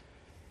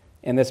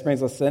 And this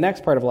brings us to the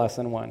next part of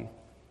lesson 1.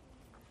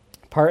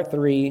 Part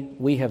 3,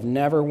 we have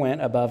never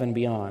went above and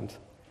beyond.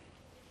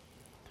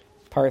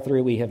 Part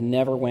 3, we have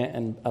never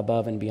went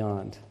above and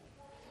beyond.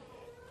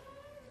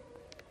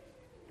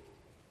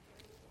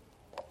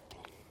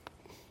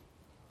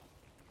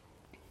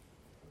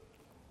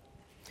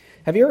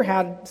 Have you ever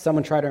had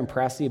someone try to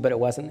impress you, but it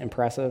wasn't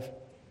impressive?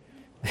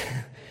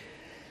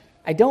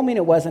 I don't mean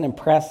it wasn't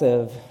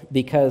impressive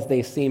because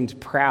they seemed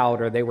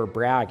proud or they were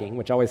bragging,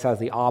 which always has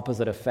the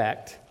opposite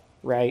effect,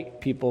 right?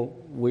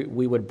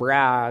 We would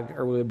brag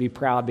or we would be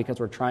proud because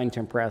we're trying to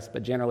impress,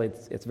 but generally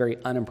it's very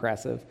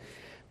unimpressive.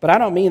 But I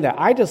don't mean that.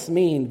 I just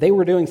mean they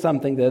were doing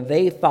something that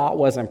they thought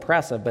was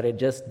impressive, but it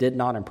just did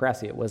not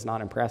impress you. It was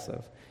not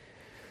impressive.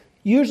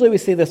 Usually we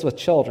see this with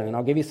children, and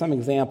I'll give you some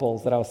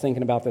examples that I was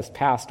thinking about this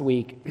past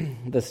week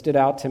that stood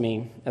out to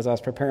me as I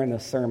was preparing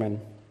this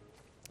sermon.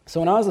 So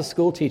when I was a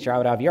school teacher, I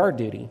would have yard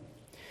duty,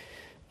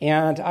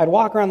 and I'd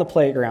walk around the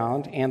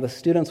playground, and the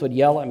students would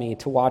yell at me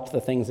to watch the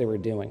things they were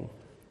doing.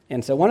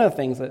 And so one of the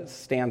things that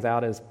stands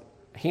out is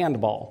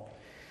handball.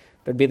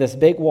 There'd be this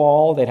big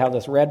wall, they'd have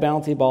this red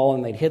bouncy ball,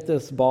 and they'd hit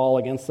this ball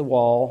against the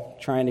wall,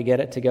 trying to get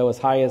it to go as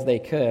high as they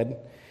could.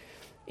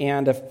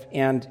 And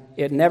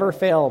it never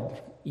failed.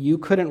 You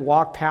couldn't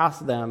walk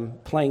past them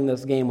playing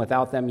this game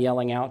without them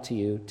yelling out to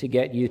you to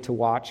get you to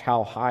watch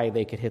how high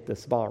they could hit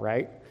this ball,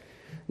 right?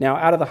 Now,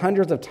 out of the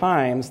hundreds of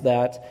times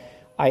that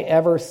I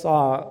ever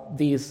saw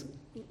these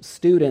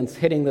students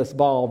hitting this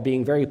ball,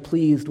 being very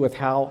pleased with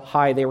how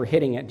high they were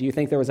hitting it, do you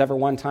think there was ever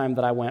one time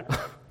that I went,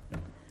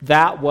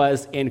 that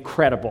was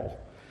incredible?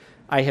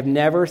 I have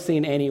never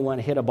seen anyone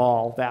hit a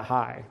ball that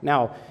high.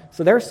 Now,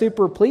 so they're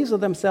super pleased with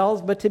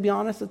themselves, but to be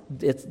honest,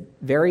 it's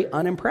very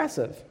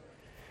unimpressive.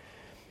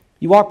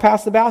 You walk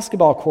past the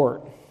basketball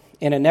court,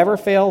 and it never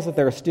fails that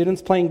there are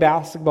students playing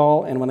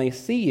basketball, and when they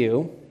see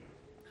you,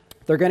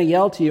 they're going to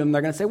yell to you, and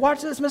they're going to say,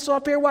 "Watch this, Mr.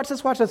 Up here, watch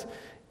this, watch this."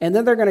 And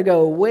then they're going to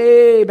go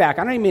way back.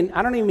 I don't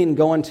even mean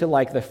going to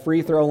like the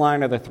free throw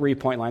line or the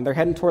three-point line. They're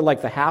heading toward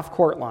like the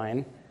half-court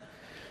line,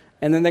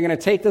 and then they're going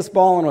to take this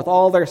ball, and with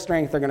all their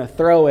strength, they're going to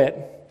throw it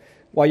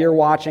while you're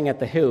watching at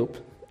the hoop.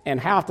 And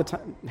half the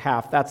time,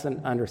 that's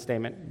an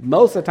understatement.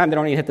 Most of the time, they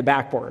don't even hit the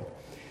backboard.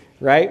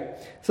 Right?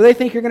 So they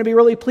think you're going to be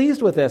really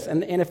pleased with this.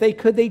 And if they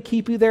could, they'd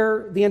keep you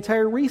there the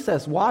entire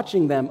recess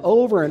watching them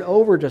over and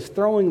over just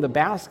throwing the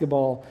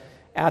basketball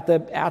at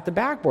the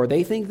backboard.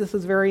 They think this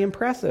is very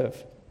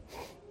impressive.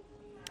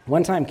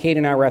 One time, Kate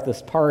and I were at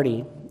this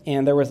party,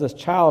 and there was this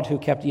child who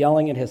kept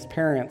yelling at his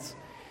parents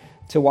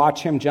to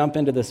watch him jump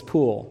into this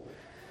pool.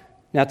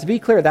 Now, to be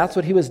clear, that's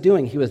what he was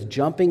doing. He was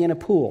jumping in a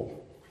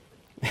pool.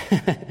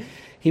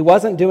 He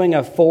wasn't doing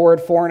a forward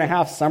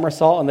 4.5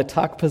 somersault in the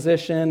tuck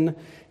position.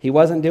 He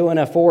wasn't doing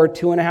a forward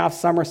 2.5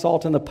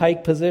 somersault in the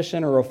pike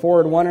position or a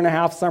forward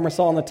 1.5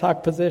 somersault in the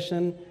tuck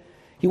position.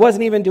 He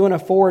wasn't even doing a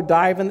forward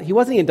dive. He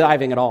wasn't even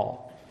diving at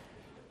all.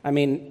 I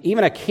mean,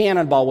 even a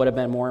cannonball would have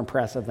been more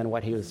impressive than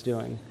what he was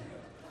doing.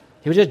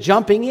 He was just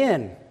jumping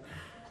in.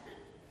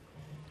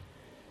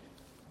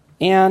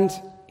 And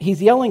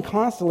he's yelling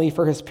constantly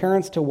for his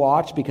parents to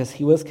watch because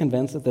he was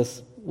convinced that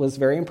this was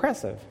very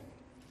impressive.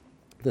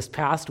 This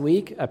past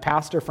week, a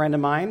pastor friend of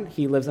mine,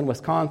 he lives in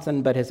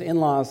Wisconsin, but his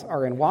in-laws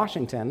are in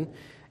Washington,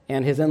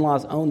 and his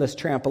in-laws own this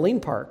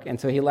trampoline park. And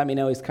so he let me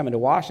know he's coming to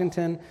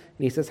Washington, and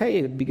he says, "Hey,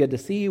 it'd be good to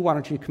see you. Why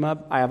don't you come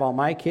up? I have all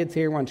my kids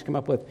here. Why don't you come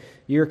up with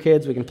your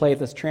kids? We can play at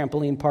this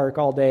trampoline park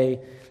all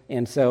day."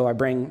 And so I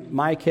bring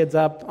my kids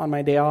up on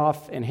my day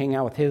off and hang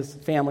out with his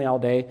family all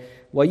day.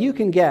 Well, you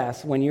can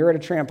guess, when you're at a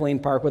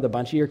trampoline park with a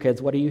bunch of your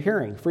kids, what are you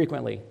hearing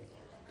frequently?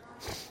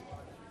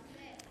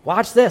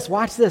 Watch this,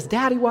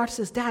 Daddy, watch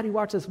this, Daddy,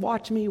 watch this,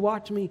 watch me,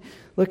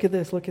 look at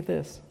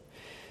this.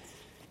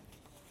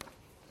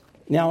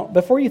 Now,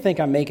 before you think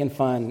I'm making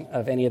fun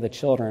of any of the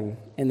children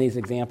in these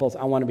examples,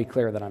 I want to be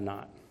clear that I'm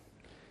not,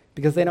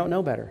 because they don't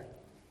know better.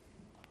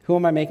 Who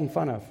am I making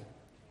fun of?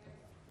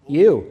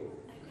 You.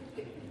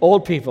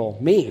 Old people,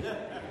 me.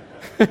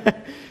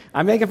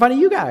 I'm making fun of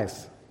you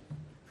guys,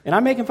 and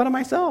I'm making fun of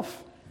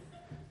myself,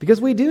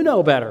 because we do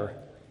know better.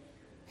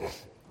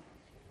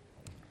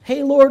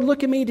 Hey, Lord,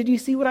 look at me. Did you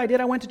see what I did?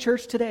 I went to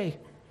church today.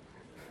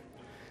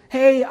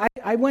 Hey,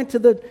 I went to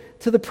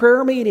the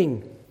prayer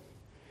meeting.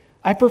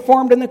 I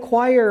performed in the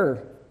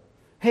choir.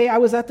 Hey, I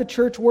was at the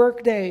church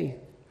work day.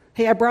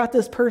 Hey, I brought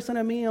this person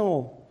a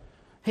meal.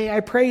 Hey,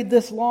 I prayed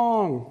this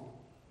long.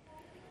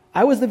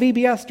 I was the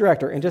VBS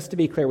director. And just to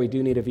be clear, we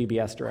do need a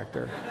VBS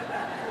director.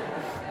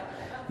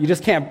 You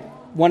just can't,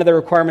 one of the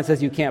requirements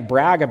is you can't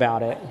brag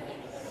about it.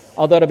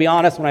 Although, to be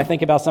honest, when I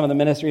think about some of the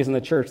ministries in the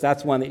church,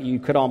 that's one that you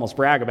could almost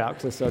brag about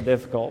because it's so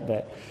difficult.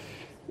 But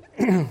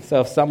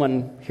so if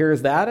someone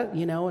hears that,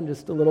 and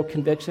just a little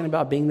conviction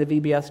about being the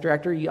VBS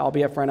director, I'll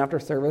be up front after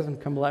service and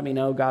come let me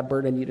know God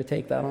burdened you to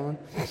take that on.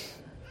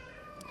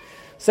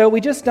 So we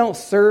just don't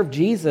serve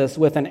Jesus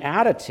with an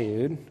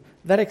attitude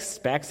that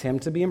expects him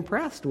to be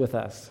impressed with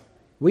us.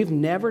 We've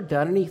never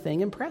done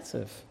anything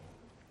impressive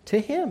to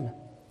him.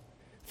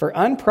 For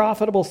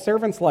unprofitable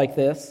servants like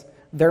this,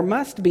 there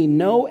must be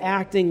no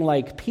acting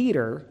like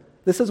Peter.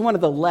 This is one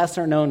of the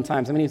lesser known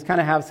times. I mean, he kind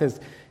of has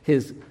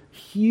his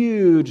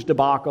huge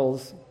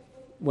debacles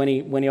when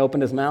he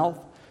opened his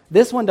mouth.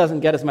 This one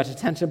doesn't get as much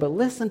attention, but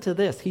listen to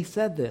this. He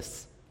said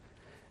this.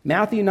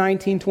 Matthew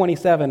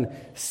 19:27,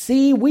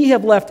 "See, we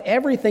have left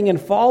everything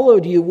and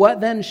followed you.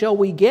 What then shall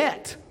we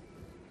get?"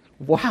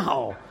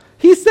 Wow.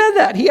 He said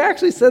that. He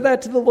actually said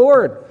that to the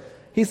Lord.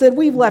 He said,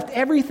 we've left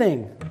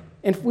everything,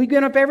 and we've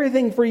given up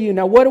everything for you.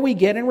 Now, what do we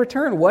get in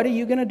return? What are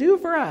you going to do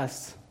for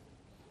us?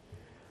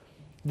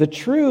 The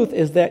truth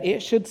is that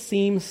it should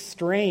seem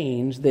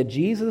strange that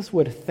Jesus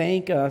would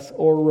thank us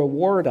or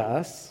reward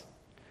us,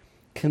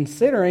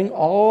 considering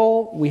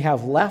all we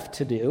have left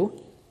to do,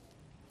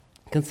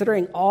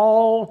 considering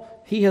all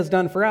he has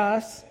done for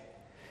us,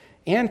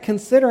 and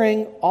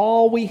considering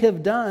all we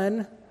have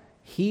done,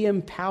 he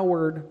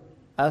empowered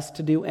us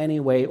to do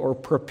anyway, or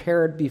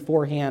prepared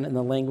beforehand in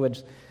the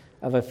language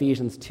of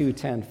Ephesians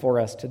 2:10 for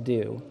us to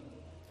do.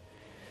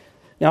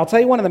 Now, I'll tell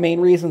you one of the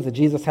main reasons that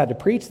Jesus had to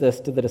preach this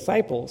to the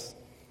disciples,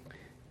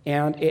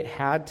 and it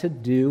had to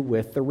do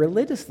with the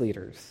religious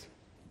leaders.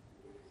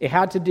 It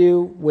had to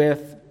do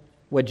with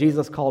what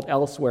Jesus called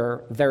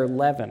elsewhere their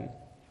leaven,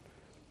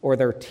 or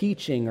their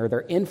teaching, or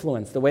their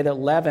influence. The way that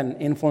leaven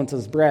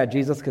influences bread,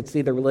 Jesus could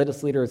see the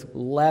religious leaders'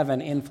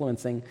 leaven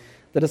influencing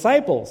the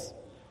disciples.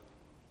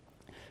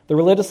 The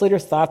religious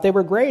leaders thought they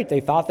were great. They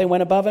thought they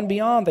went above and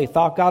beyond. They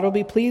thought God would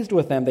be pleased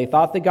with them. They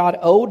thought that God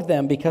owed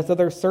them because of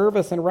their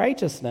service and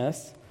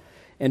righteousness.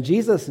 And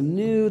Jesus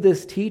knew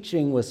this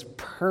teaching was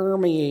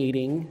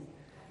permeating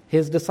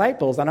his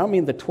disciples. I don't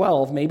mean the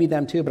 12, maybe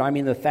them too, but I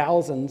mean the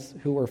thousands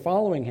who were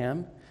following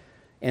him.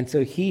 And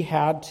so he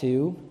had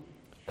to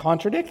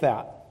contradict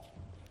that.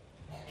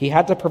 He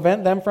had to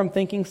prevent them from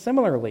thinking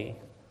similarly.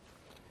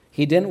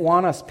 He didn't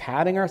want us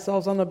patting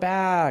ourselves on the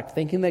back,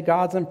 thinking that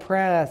God's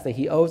impressed, that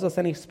he owes us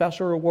any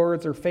special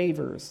rewards or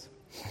favors.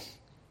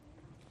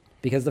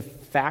 Because the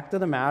fact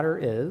of the matter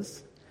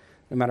is,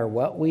 no matter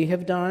what we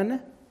have done,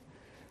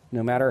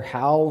 no matter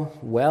how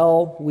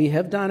well we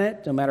have done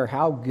it, no matter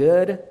how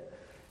good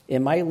it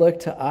might look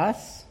to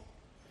us,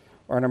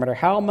 or no matter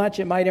how much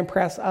it might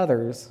impress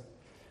others,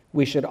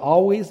 we should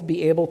always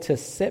be able to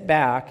sit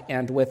back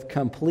and with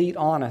complete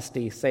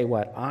honesty say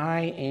what?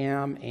 I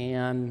am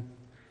an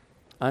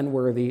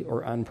unworthy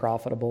or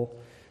unprofitable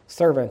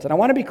servant. And I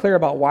want to be clear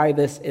about why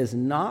this is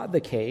not the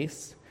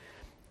case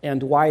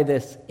and why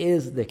this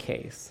is the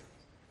case.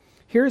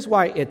 Here's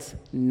why it's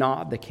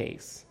not the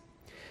case.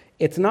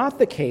 It's not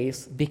the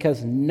case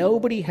because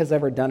nobody has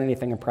ever done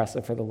anything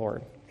impressive for the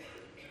Lord.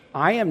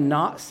 I am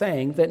not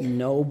saying that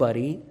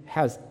nobody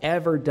has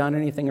ever done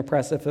anything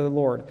impressive for the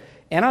Lord.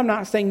 And I'm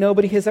not saying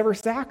nobody has ever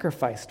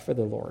sacrificed for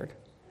the Lord.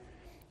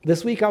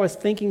 This week I was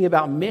thinking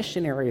about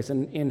missionaries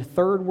in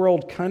third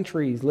world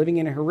countries, living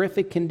in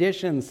horrific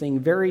conditions, seeing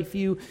very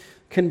few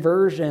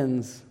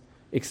conversions,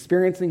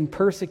 experiencing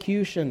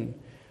persecution.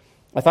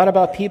 I thought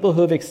about people who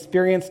have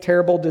experienced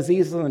terrible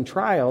diseases and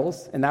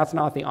trials, and that's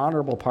not the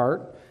honorable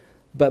part,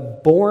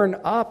 but born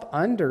up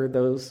under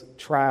those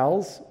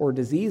trials or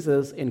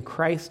diseases in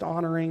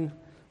Christ-honoring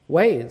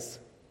ways.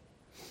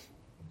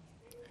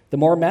 The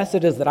more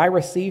messages that I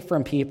receive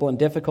from people in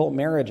difficult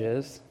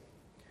marriages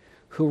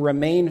who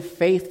remain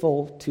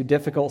faithful to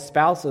difficult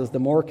spouses, the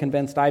more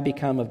convinced I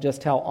become of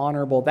just how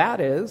honorable that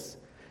is.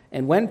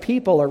 And when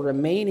people are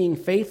remaining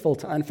faithful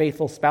to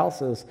unfaithful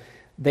spouses,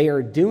 they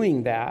are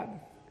doing that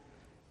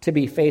to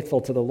be faithful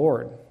to the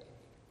Lord.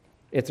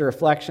 It's a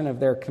reflection of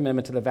their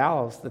commitment to the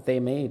vows that they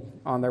made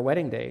on their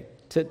wedding day,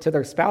 to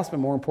their spouse, but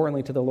more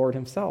importantly to the Lord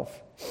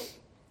himself.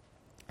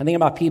 I think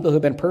about people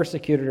who've been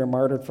persecuted or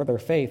martyred for their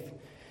faith.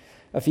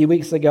 A few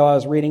weeks ago, I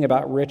was reading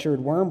about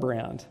Richard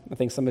Wurmbrand. I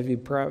think some of you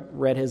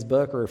read his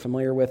book or are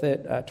familiar with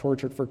it,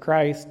 Tortured for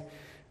Christ.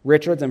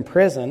 Richard's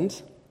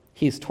imprisoned.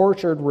 He's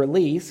tortured,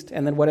 released,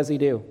 and then what does he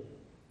do?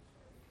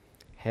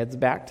 Heads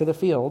back to the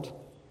field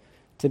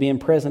to be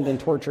imprisoned and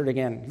tortured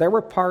again. There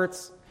were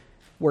parts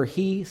where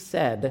he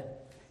said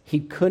he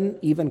couldn't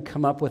even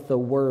come up with the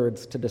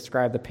words to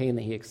describe the pain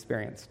that he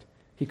experienced.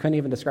 He couldn't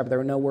even describe it. There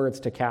were no words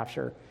to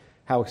capture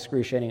how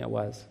excruciating it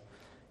was.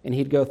 And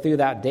he'd go through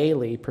that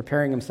daily,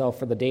 preparing himself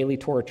for the daily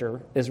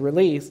torture, is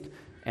released,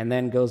 and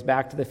then goes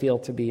back to the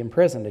field to be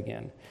imprisoned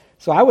again.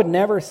 So I would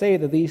never say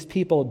that these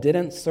people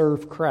didn't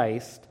serve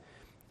Christ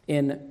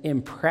in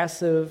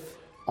impressive,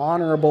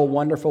 honorable,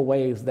 wonderful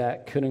ways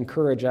that could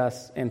encourage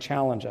us and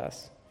challenge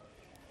us.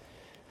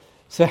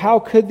 So how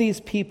could these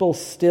people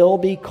still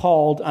be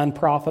called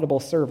unprofitable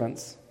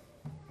servants?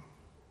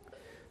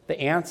 The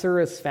answer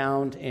is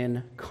found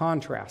in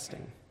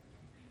contrasting.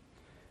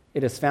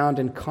 It is found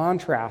in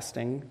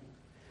contrasting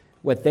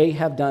what they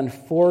have done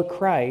for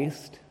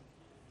Christ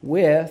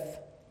with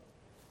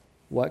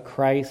what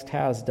Christ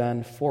has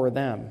done for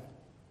them.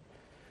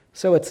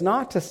 So it's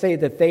not to say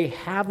that they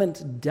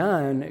haven't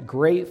done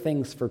great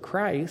things for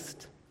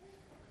Christ.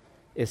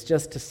 It's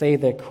just to say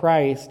that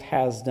Christ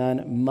has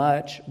done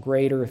much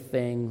greater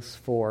things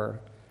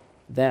for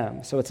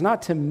them. So it's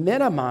not to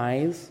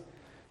minimize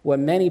what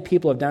many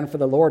people have done for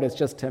the Lord. It's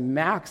just to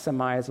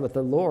maximize what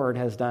the Lord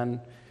has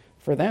done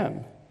for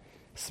them.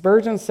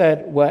 Spurgeon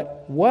said,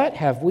 what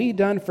have we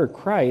done for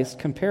Christ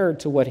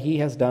compared to what he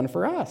has done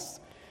for us?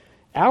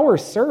 Our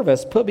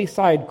service put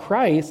beside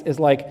Christ is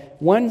like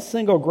one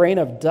single grain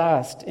of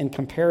dust in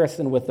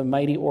comparison with the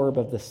mighty orb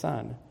of the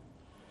sun.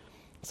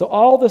 So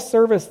all the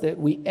service that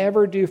we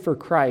ever do for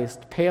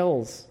Christ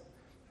pales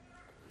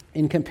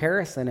in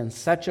comparison in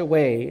such a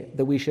way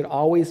that we should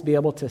always be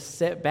able to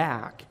sit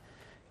back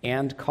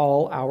and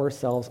call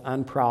ourselves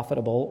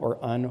unprofitable or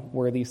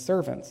unworthy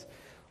servants,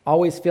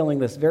 always feeling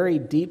this very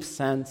deep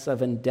sense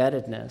of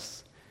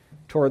indebtedness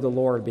toward the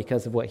Lord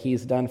because of what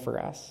he's done for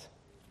us.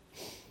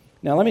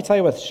 Now, let me tell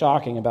you what's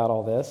shocking about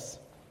all this.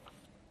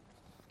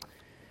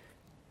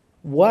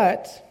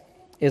 What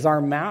is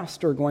our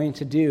master going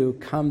to do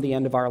come the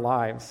end of our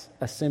lives,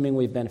 assuming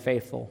we've been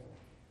faithful?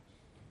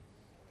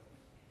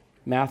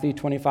 Matthew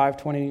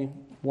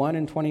 25:21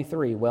 and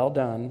 23, well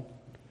done,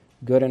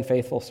 good and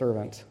faithful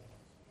servant.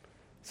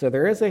 So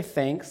there is a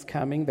thanks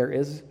coming. There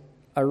is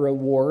a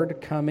reward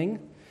coming.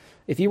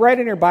 If you write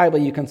in your Bible,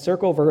 you can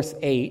circle verse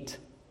 8,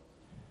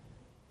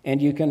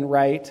 and you can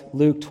write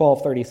Luke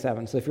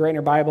 12:37. So if you write in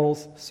your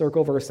Bibles,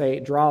 circle verse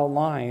 8, draw a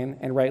line,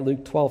 and write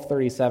Luke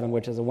 12:37,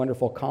 which is a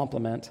wonderful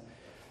complement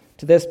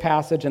to this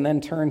passage, and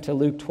then turn to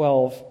Luke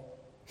 12.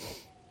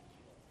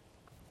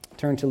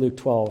 Turn to Luke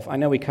 12. I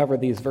know we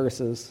covered these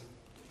verses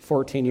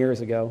 14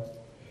 years ago.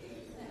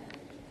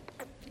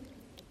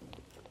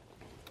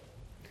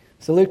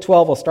 So Luke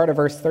 12, we'll start at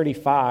verse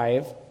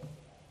 35.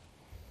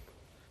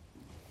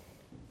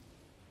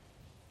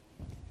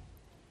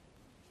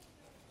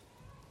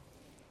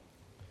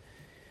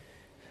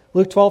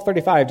 Luke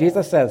 12:35,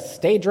 Jesus says,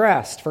 "Stay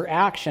dressed for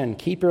action,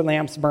 keep your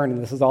lamps burning."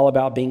 This is all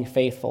about being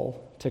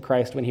faithful to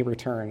Christ when he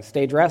returns.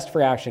 Stay dressed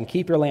for action,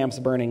 keep your lamps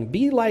burning.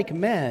 Be like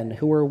men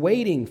who are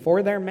waiting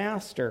for their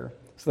master.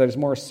 So there's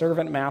more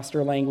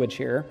servant-master language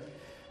here.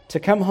 To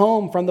come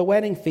home from the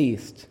wedding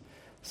feast,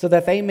 so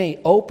that they may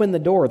open the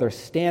door. They're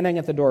standing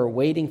at the door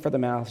waiting for the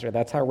master.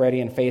 That's how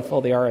ready and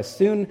faithful they are. As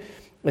soon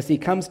as he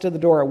comes to the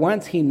door,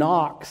 once he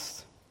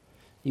knocks,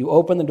 you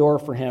open the door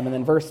for him. And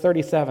then verse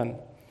 37,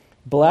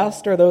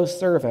 blessed are those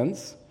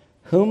servants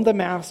whom the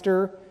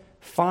master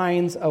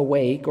finds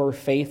awake or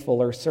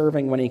faithful or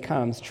serving when he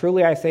comes.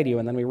 Truly I say to you,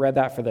 and then we read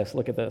that for this.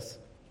 Look at this.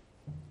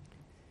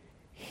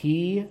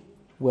 He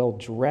will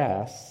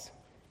dress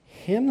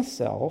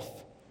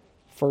himself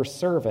for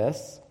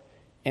service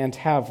and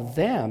have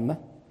them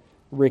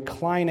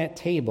recline at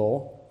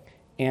table,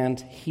 and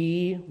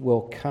he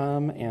will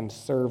come and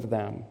serve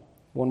them.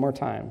 One more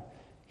time.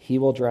 He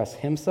will dress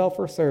himself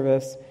for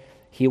service,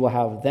 he will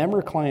have them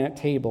recline at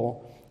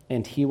table,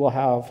 and he will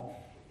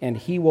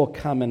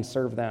come and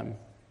serve them.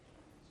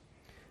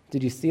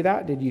 Did you see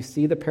that? Did you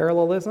see the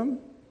parallelism?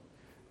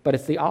 But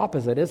it's the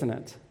opposite, isn't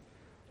it?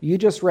 You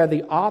just read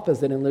the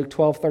opposite in Luke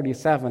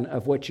 12:37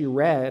 of what you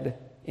read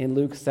in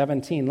Luke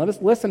 17. Let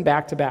us listen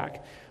back to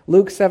back.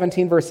 Luke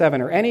 17, verse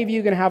 7. Are any of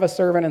you going to have a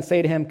servant and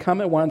say to him,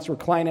 come at once,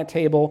 recline at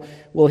table?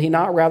 Will he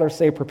not rather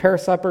say, prepare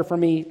supper for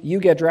me, you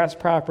get dressed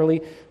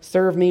properly,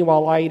 serve me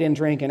while I eat and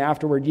drink, and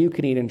afterward you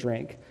can eat and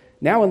drink?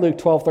 Now in Luke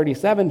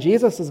 12:37,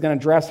 Jesus is going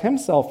to dress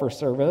himself for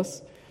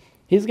service.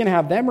 He's going to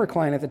have them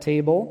recline at the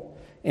table,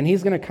 and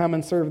he's going to come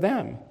and serve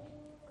them.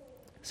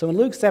 So in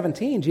Luke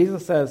 17,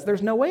 Jesus says,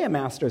 there's no way a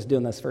master is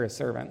doing this for his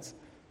servants.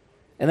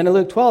 And then in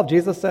Luke 12,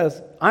 Jesus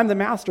says, I'm the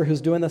master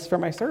who's doing this for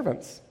my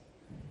servants.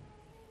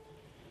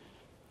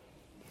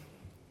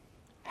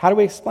 How do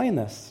we explain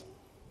this?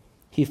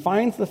 He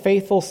finds the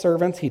faithful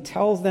servants. He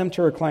tells them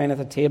to recline at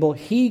the table.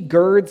 He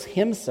girds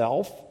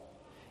himself,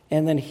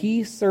 and then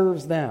he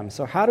serves them.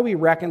 So how do we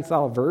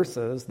reconcile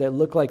verses that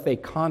look like they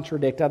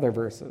contradict other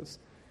verses?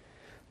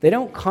 They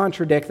don't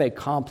contradict, they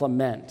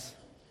complement.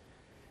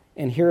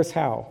 And here's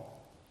how.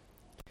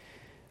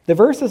 The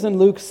verses in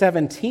Luke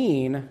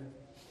 17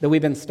 that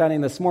we've been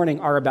studying this morning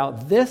are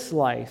about this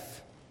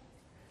life,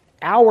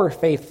 our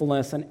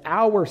faithfulness and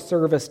our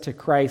service to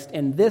Christ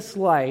in this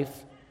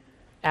life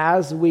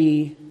as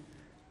we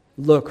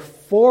look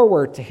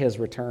forward to his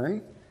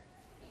return.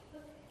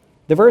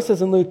 The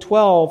verses in Luke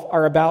 12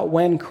 are about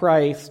when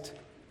Christ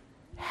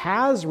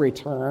has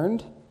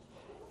returned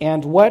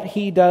and what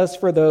he does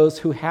for those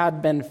who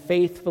had been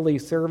faithfully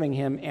serving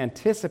him,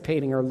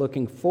 anticipating or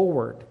looking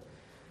forward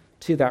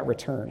to that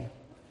return.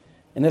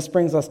 And this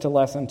brings us to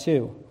lesson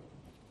 2.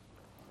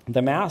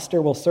 The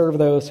master will serve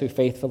those who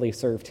faithfully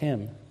served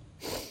him.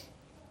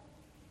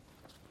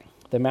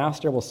 The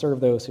master will serve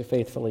those who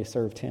faithfully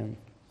served him.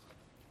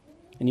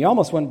 And you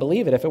almost wouldn't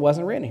believe it if it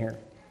wasn't written here.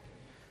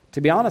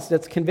 To be honest,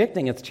 it's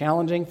convicting. It's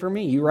challenging for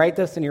me. You write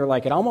this and you're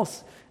like, it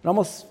almost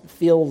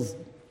feels,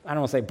 I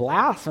don't want to say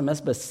blasphemous,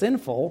 but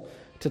sinful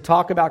to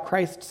talk about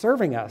Christ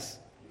serving us.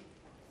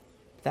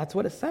 That's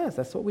what it says.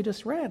 That's what we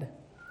just read.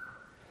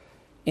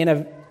 In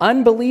an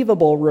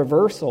unbelievable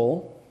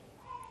reversal,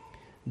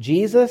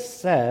 Jesus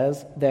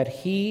says that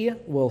he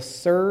will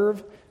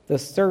serve the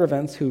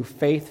servants who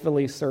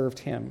faithfully served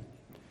him.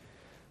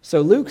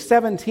 So Luke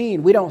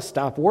 17, we don't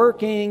stop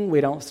working,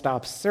 we don't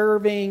stop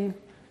serving,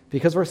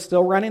 because we're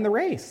still running the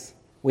race.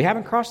 We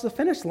haven't crossed the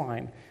finish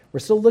line. We're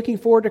still looking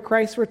forward to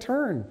Christ's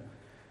return.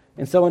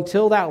 And so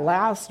until that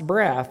last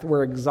breath,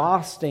 we're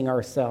exhausting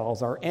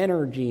ourselves, our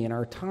energy and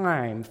our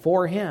time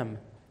for him.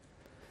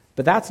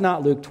 But that's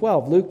not Luke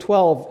 12. Luke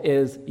 12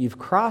 is you've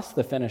crossed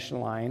the finish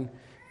line,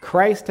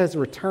 Christ has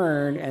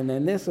returned, and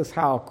then this is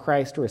how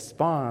Christ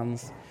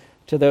responds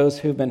to those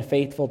who've been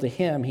faithful to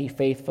him. He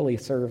faithfully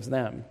serves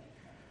them.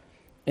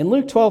 In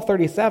Luke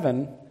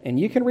 12:37, and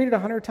you can read it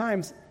 100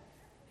 times,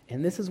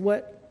 and this is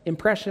what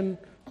impression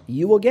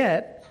you will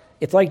get.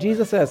 It's like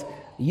Jesus says,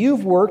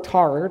 you've worked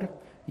hard,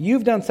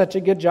 you've done such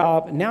a good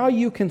job, now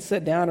you can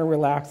sit down and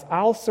relax.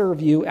 I'll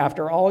serve you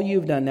after all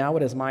you've done. Now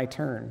it is my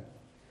turn.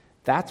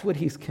 That's what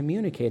he's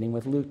communicating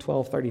with Luke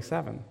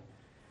 12:37.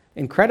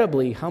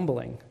 Incredibly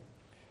humbling.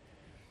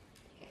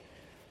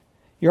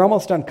 You're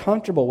almost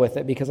uncomfortable with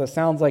it because it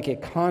sounds like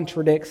it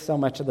contradicts so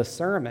much of the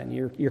sermon.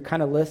 You're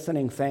kind of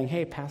listening saying,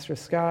 hey, Pastor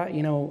Scott,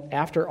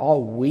 after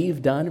all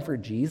we've done for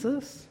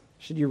Jesus,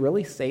 should you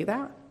really say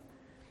that?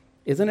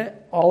 Isn't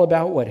it all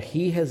about what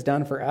he has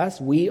done for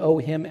us? We owe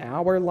him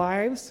our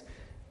lives.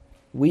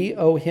 We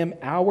owe him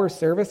our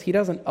service. He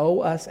doesn't owe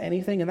us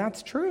anything, and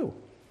that's true.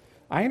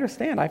 I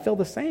understand. I feel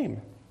the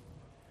same.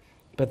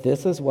 But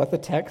this is what the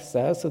text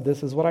says, so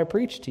this is what I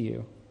preach to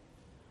you.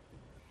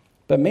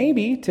 But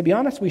maybe, to be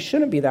honest, we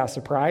shouldn't be that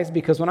surprised,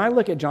 because when I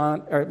look at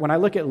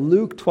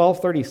Luke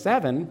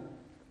 12:37,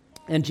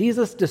 and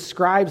Jesus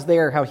describes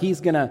there how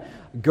he's going to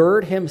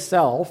gird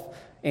himself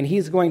and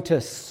he's going to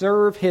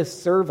serve his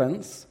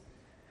servants,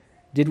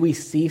 did we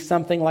see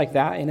something like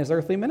that in his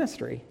earthly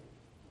ministry?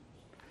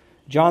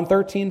 John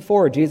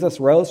 13:4, Jesus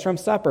rose from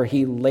supper.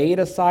 He laid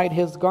aside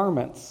his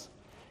garments.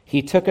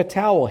 He took a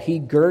towel. He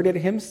girded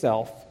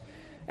himself.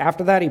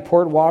 After that, he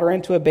poured water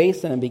into a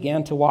basin and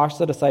began to wash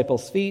the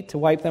disciples' feet, to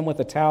wipe them with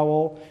the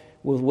towel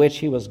with which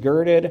he was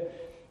girded.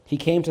 He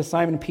came to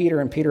Simon Peter,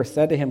 and Peter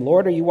said to him,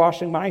 Lord, are you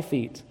washing my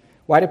feet?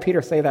 Why did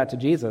Peter say that to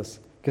Jesus?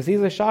 Because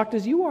he's as shocked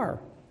as you are.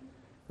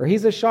 Or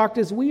he's as shocked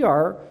as we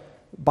are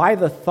by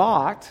the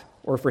thought,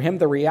 or for him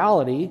the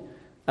reality,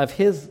 of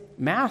his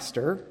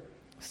master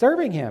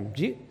serving him.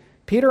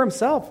 Peter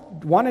himself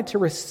wanted to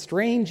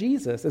restrain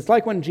Jesus. It's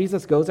like when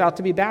Jesus goes out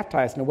to be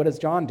baptized. Now, what does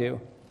John do?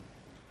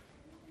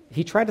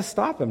 He tried to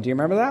stop him. Do you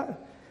remember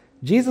that?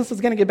 Jesus is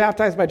going to get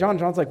baptized by John.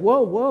 John's like,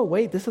 whoa,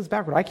 wait, this is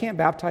backward. I can't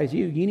baptize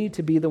you. You need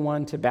to be the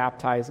one to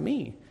baptize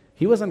me.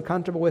 He was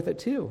uncomfortable with it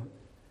too.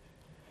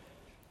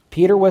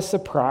 Peter was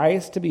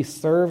surprised to be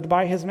served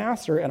by his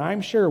master, and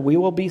I'm sure we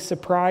will be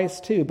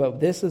surprised too, but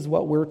this is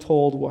what we're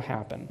told will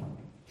happen.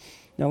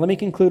 Now, let me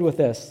conclude with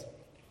this.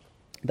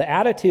 The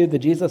attitude that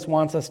Jesus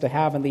wants us to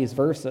have in these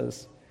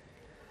verses,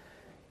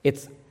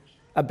 it's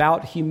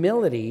about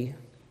humility,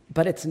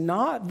 but it's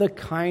not the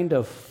kind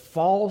of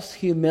false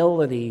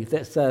humility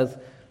that says,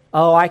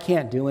 oh, I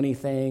can't do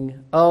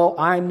anything. Oh,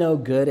 I'm no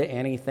good at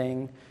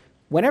anything.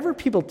 Whenever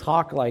people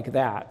talk like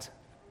that,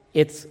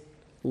 it's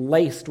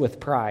laced with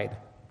pride.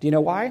 Do you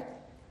know why?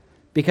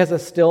 Because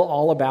it's still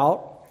all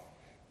about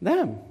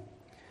them.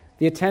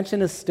 The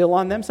attention is still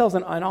on themselves.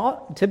 And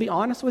to be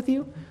honest with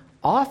you,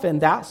 often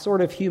that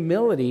sort of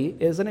humility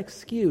is an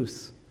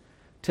excuse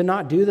to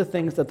not do the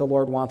things that the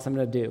Lord wants them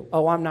to do.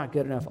 Oh, I'm not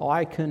good enough. Oh,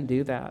 I couldn't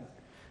do that.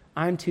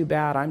 I'm too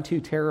bad. I'm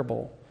too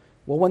terrible.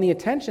 Well, when the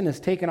attention is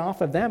taken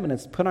off of them and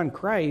it's put on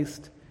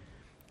Christ,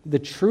 the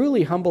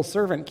truly humble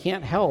servant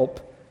can't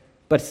help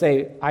but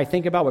say, I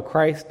think about what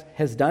Christ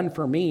has done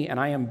for me, and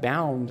I am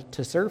bound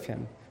to serve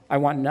him. I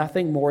want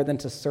nothing more than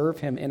to serve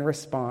him in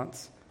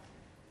response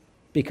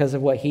because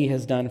of what he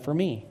has done for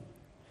me.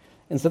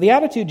 And so the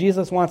attitude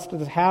Jesus wants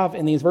to have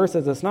in these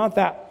verses, it's not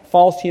that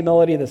false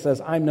humility that says,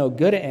 I'm no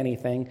good at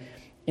anything.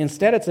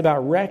 Instead, it's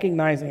about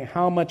recognizing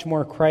how much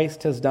more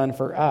Christ has done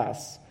for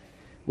us.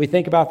 We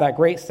think about that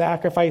great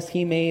sacrifice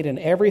he made, and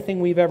everything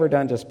we've ever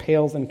done just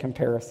pales in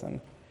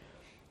comparison.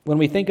 When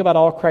we think about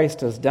all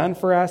Christ has done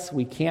for us,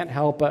 we can't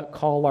help but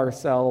call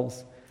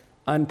ourselves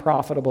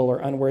unprofitable or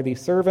unworthy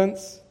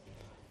servants.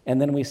 And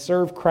then we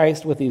serve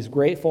Christ with these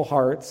grateful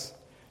hearts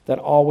that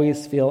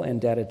always feel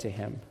indebted to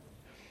him.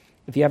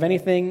 If you have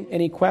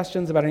any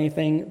questions about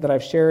anything that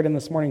I've shared in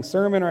this morning's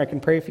sermon, or I can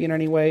pray for you in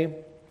any way,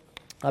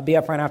 I'll be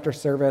up front after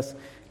service,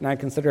 and I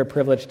consider it a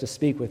privilege to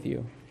speak with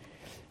you.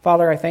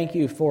 Father, I thank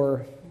you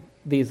for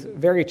these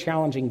very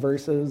challenging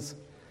verses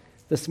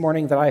this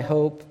morning that I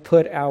hope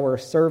put our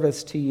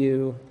service to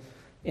you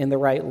in the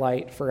right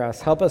light for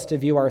us. Help us to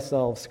view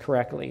ourselves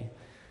correctly,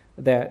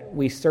 that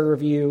we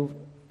serve you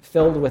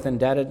filled with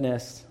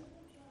indebtedness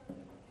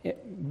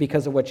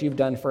because of what you've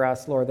done for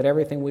us, Lord, that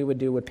everything we would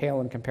do would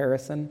pale in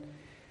comparison.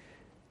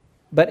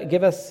 But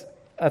give us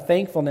a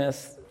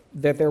thankfulness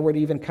that there would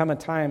even come a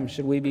time,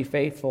 should we be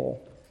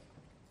faithful,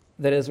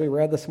 that as we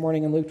read this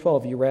morning in Luke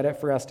 12, you read it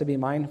for us to be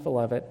mindful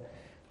of it,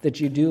 that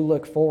you do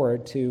look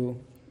forward to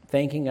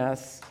thanking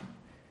us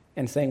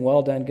and saying,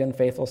 well done, good and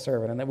faithful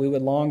servant, and that we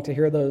would long to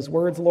hear those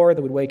words, Lord,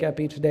 that would wake up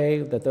each day,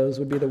 that those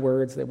would be the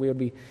words that we would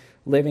be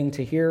living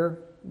to hear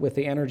with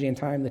the energy and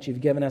time that you've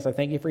given us. I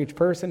thank you for each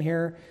person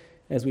here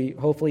as we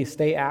hopefully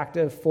stay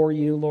active for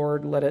you,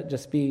 Lord. Let it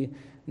just be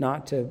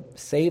not to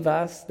save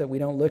us, that we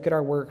don't look at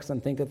our works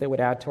and think that they would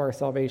add to our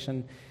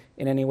salvation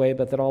in any way,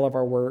 but that all of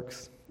our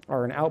works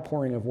are an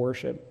outpouring of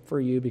worship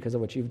for you because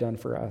of what you've done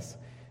for us.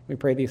 We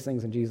pray these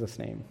things in Jesus'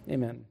 name.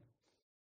 Amen.